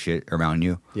any bullshit around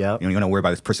you. Yeah, you don't got to worry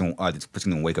about this person. This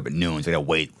person gonna wake up at noon, so you gotta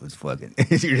wait. Let's fucking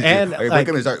and like,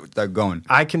 start going.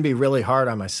 I can be really hard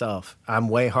on myself. I'm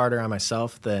way harder on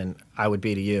myself than I would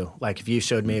be to you. Like if you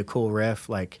showed me a cool riff,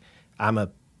 like I'm a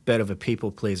bit of a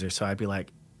people pleaser, so I'd be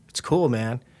like, "It's cool,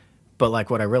 man," but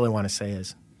like what I really want to say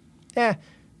is,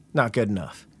 not good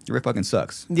enough. Your riff fucking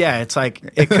sucks. Yeah, it's like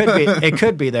it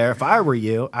could be there. If I were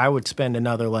you, I would spend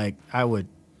another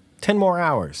 10 more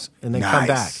hours and then come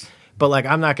back. But like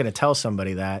I'm not going to tell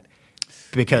somebody that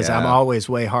because I'm always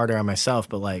way harder on myself.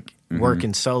 But like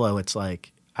working solo, it's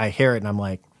like I hear it and I'm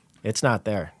like, it's not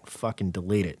there. Fucking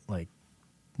delete it. Like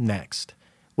next,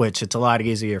 which it's a lot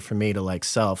easier for me to like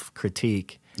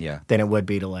self-critique than it would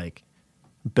be to like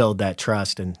build that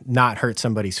trust and not hurt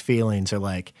somebody's feelings or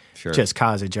like just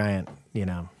cause a giant, you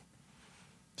know,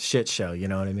 shit show. You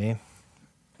know what I mean?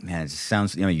 Man, it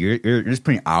sounds, you know, you're just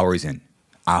putting hours in.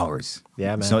 Hours.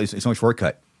 Yeah, man. It's no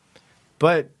shortcut.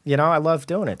 But, you know, I love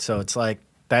doing it. So it's like,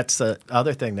 that's the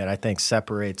other thing that I think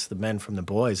separates the men from the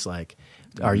boys. Like,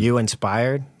 are you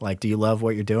inspired? Like, do you love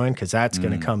what you're doing? Because that's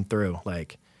going to come through.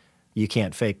 Like, you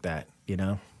can't fake that, you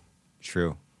know?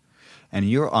 True. And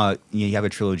you have a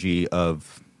trilogy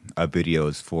of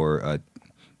videos for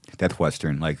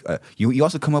Deathwestern. Like, you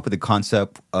also come up with the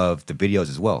concept of the videos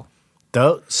as well.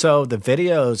 So the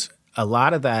videos, a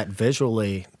lot of that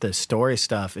visually, the story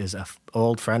stuff is an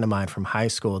old friend of mine from high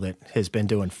school that has been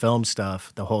doing film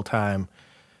stuff the whole time,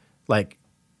 like,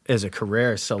 as a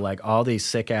career. So, like, all these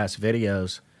sick-ass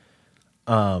videos,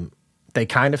 they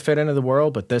kind of fit into the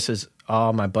world, but this is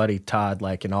all my buddy Todd,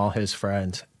 like, and all his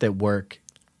friends that work,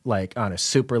 like, on a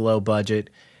super low budget,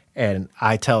 and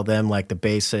I tell them, like, the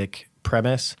basic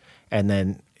premise, and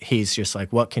then he's just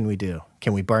like, what can we do?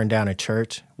 Can we burn down a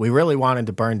church? We really wanted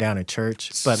to burn down a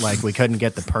church, but, like, we couldn't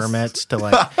get the permits to,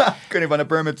 like... Couldn't find the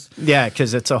permits. Yeah,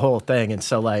 because it's a whole thing. And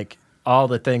so, like, all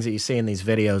the things that you see in these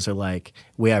videos are, like,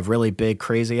 we have really big,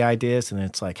 crazy ideas, and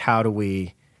it's like, how do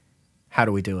we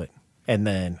do it? And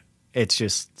then it's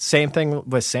just same thing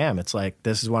with Sam. It's like,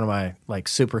 this is one of my, like,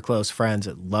 super close friends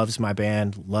that loves my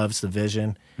band, loves the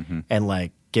vision, and,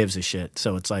 like, gives a shit.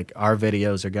 So it's like our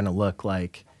videos are going to look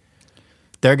like...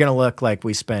 They're going to look like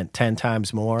we spent 10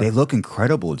 times more. They look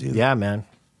incredible, dude. Yeah, man.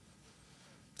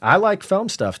 I like film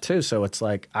stuff, too, so it's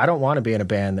like, I don't want to be in a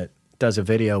band that does a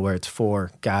video where it's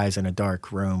 4 guys in a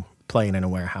dark room playing in a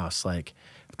warehouse. Like,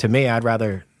 to me, I'd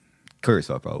rather... Kill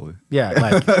yourself, probably. Yeah,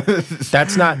 like,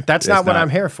 that's not what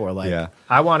I'm here for. Like,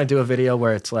 I want to do a video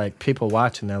where it's like, people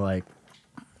watch and they're like,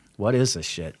 what is this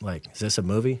shit? Like, is this a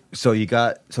movie? So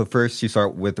first you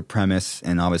start with the premise,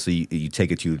 and obviously you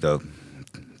take it to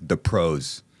the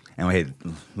pros, and hey,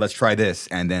 let's try this,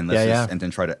 and then and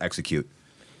then try to execute.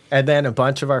 And then a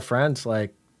bunch of our friends,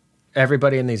 like,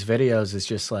 everybody in these videos is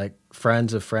just like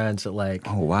friends of friends that, like,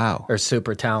 oh wow, are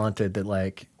super talented. That,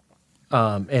 like,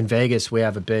 in Vegas we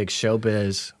have a big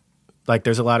showbiz. Like,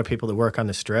 there's a lot of people that work on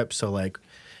the Strip, so, like,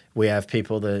 we have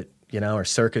people that, you know, are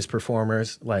circus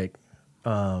performers. Like,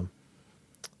 the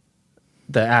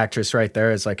actress right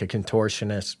there is like a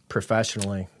contortionist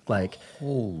professionally. Like,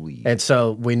 holy. And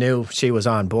so we knew she was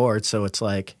on board. So it's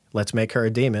like, let's make her a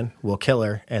demon. We'll kill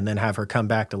her and then have her come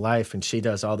back to life. And she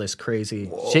does all this crazy.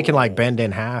 Whoa. She can, like, bend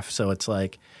in half. So it's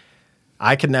like,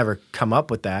 I could never come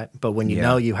up with that. But when you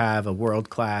know you have a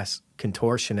world-class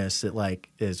contortionist that, like,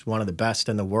 is one of the best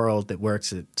in the world that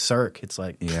works at Cirque, it's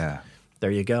like,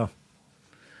 there you go.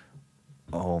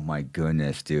 Oh my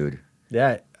goodness, dude.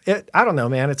 Yeah. I don't know,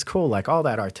 man. It's cool. Like, all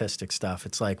that artistic stuff.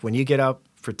 It's like when you get up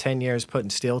for 10 years putting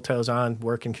steel toes on,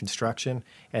 working construction,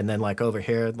 and then, like, over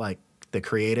here, like, the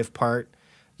creative part,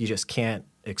 you just can't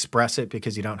express it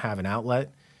because you don't have an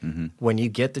outlet. When you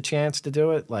get the chance to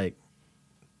do it, like,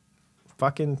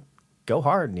 fucking go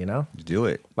hard, you know? Do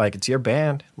it. Like, it's your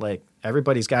band. Like,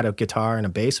 everybody's got a guitar in a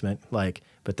basement. Like,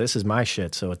 but this is my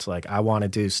shit. So it's like, I want to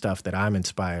do stuff that I'm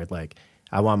inspired. Like,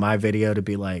 I want my video to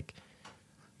be, like,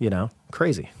 you know,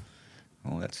 crazy.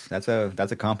 Well,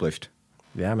 that's accomplished.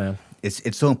 Yeah, man.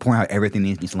 It's so important how everything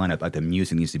needs to line up. Like, the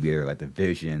music needs to be there, like the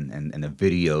vision and the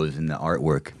videos and the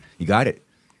artwork. You got it,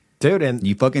 dude. And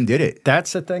you fucking did it.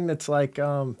 That's the thing that's like,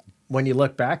 when you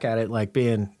look back at it, like,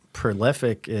 being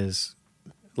prolific is,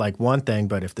 like, one thing,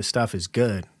 but if the stuff is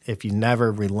good, if you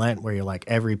never relent where you're like,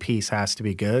 every piece has to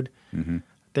be good,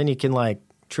 then you can, like,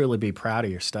 truly be proud of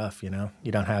your stuff, you know?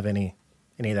 You don't have any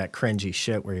of that cringy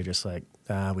shit where you're just like,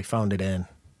 we phoned it in.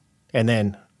 And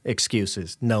then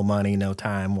excuses, no money, no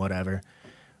time, whatever.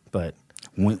 But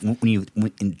when you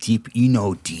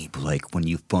deep, like, when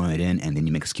you phone it in and then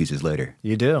you make excuses later.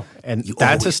 You do. And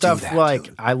that's the stuff, like,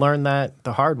 dude. I learned that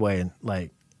the hard way. And,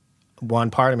 like, one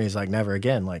part of me is like, never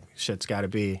again. Like, shit's got to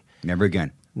be. Never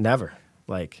again. Never.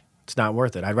 Like, it's not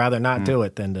worth it. I'd rather not do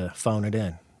it than to phone it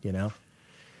in, you know?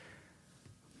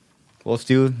 Well,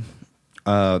 Stu,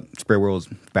 Spirit World's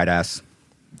badass.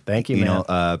 Thank you,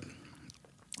 man.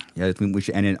 Yeah, we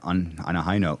should end it on a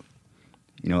high note.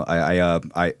 You know,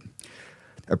 I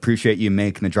appreciate you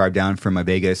making the drive down from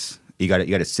Vegas. You got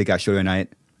a sick ass show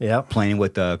tonight. Yeah, playing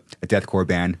with a deathcore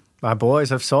band. My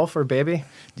boys of Sulphur, baby.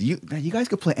 You guys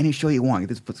could play any show you want.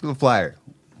 Let's go the flyer.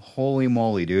 Holy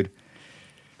moly, dude!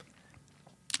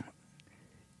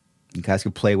 You guys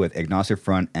could play with Agnostic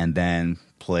Front and then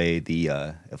play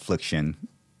the Affliction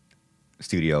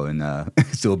studio in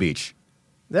Steel Beach.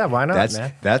 Yeah, why not,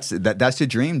 man? That's the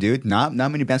dream, dude. Not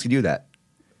many bands can do that.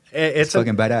 It's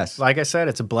fucking badass. Like I said,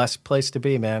 it's a blessed place to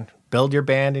be, man. Build your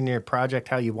band and your project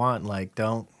how you want. Like,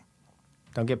 don't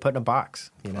get put in a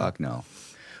box. You know? Fuck no.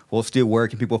 Well, Stu, where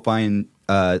can people find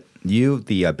you,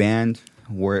 the band?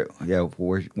 Where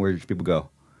should people go?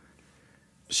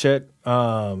 Shit.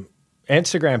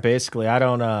 Instagram, basically. I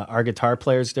don't, our guitar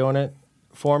player's doing it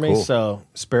for me. Cool. So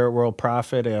Spirit World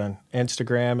Prophet on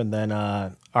Instagram. And then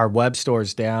our web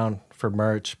store's down for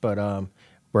merch, but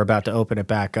we're about to open it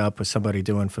back up with somebody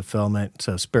doing fulfillment.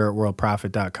 So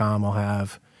spiritworldprophet.com will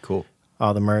have Cool.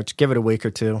 all the merch. Give it a week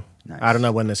or two. Nice. I don't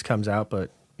know when this comes out,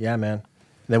 but yeah, man.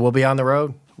 Then we'll be on the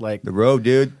road. Like, The road,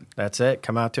 dude. that's it.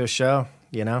 Come out to a show,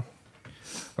 you know?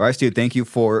 All right, Stu. Thank you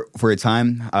for your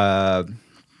time.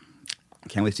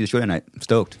 Can't wait to see the show tonight. I'm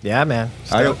stoked. Yeah, man.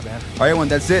 All right, Stoked, man. all right, everyone.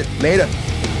 That's it. Later.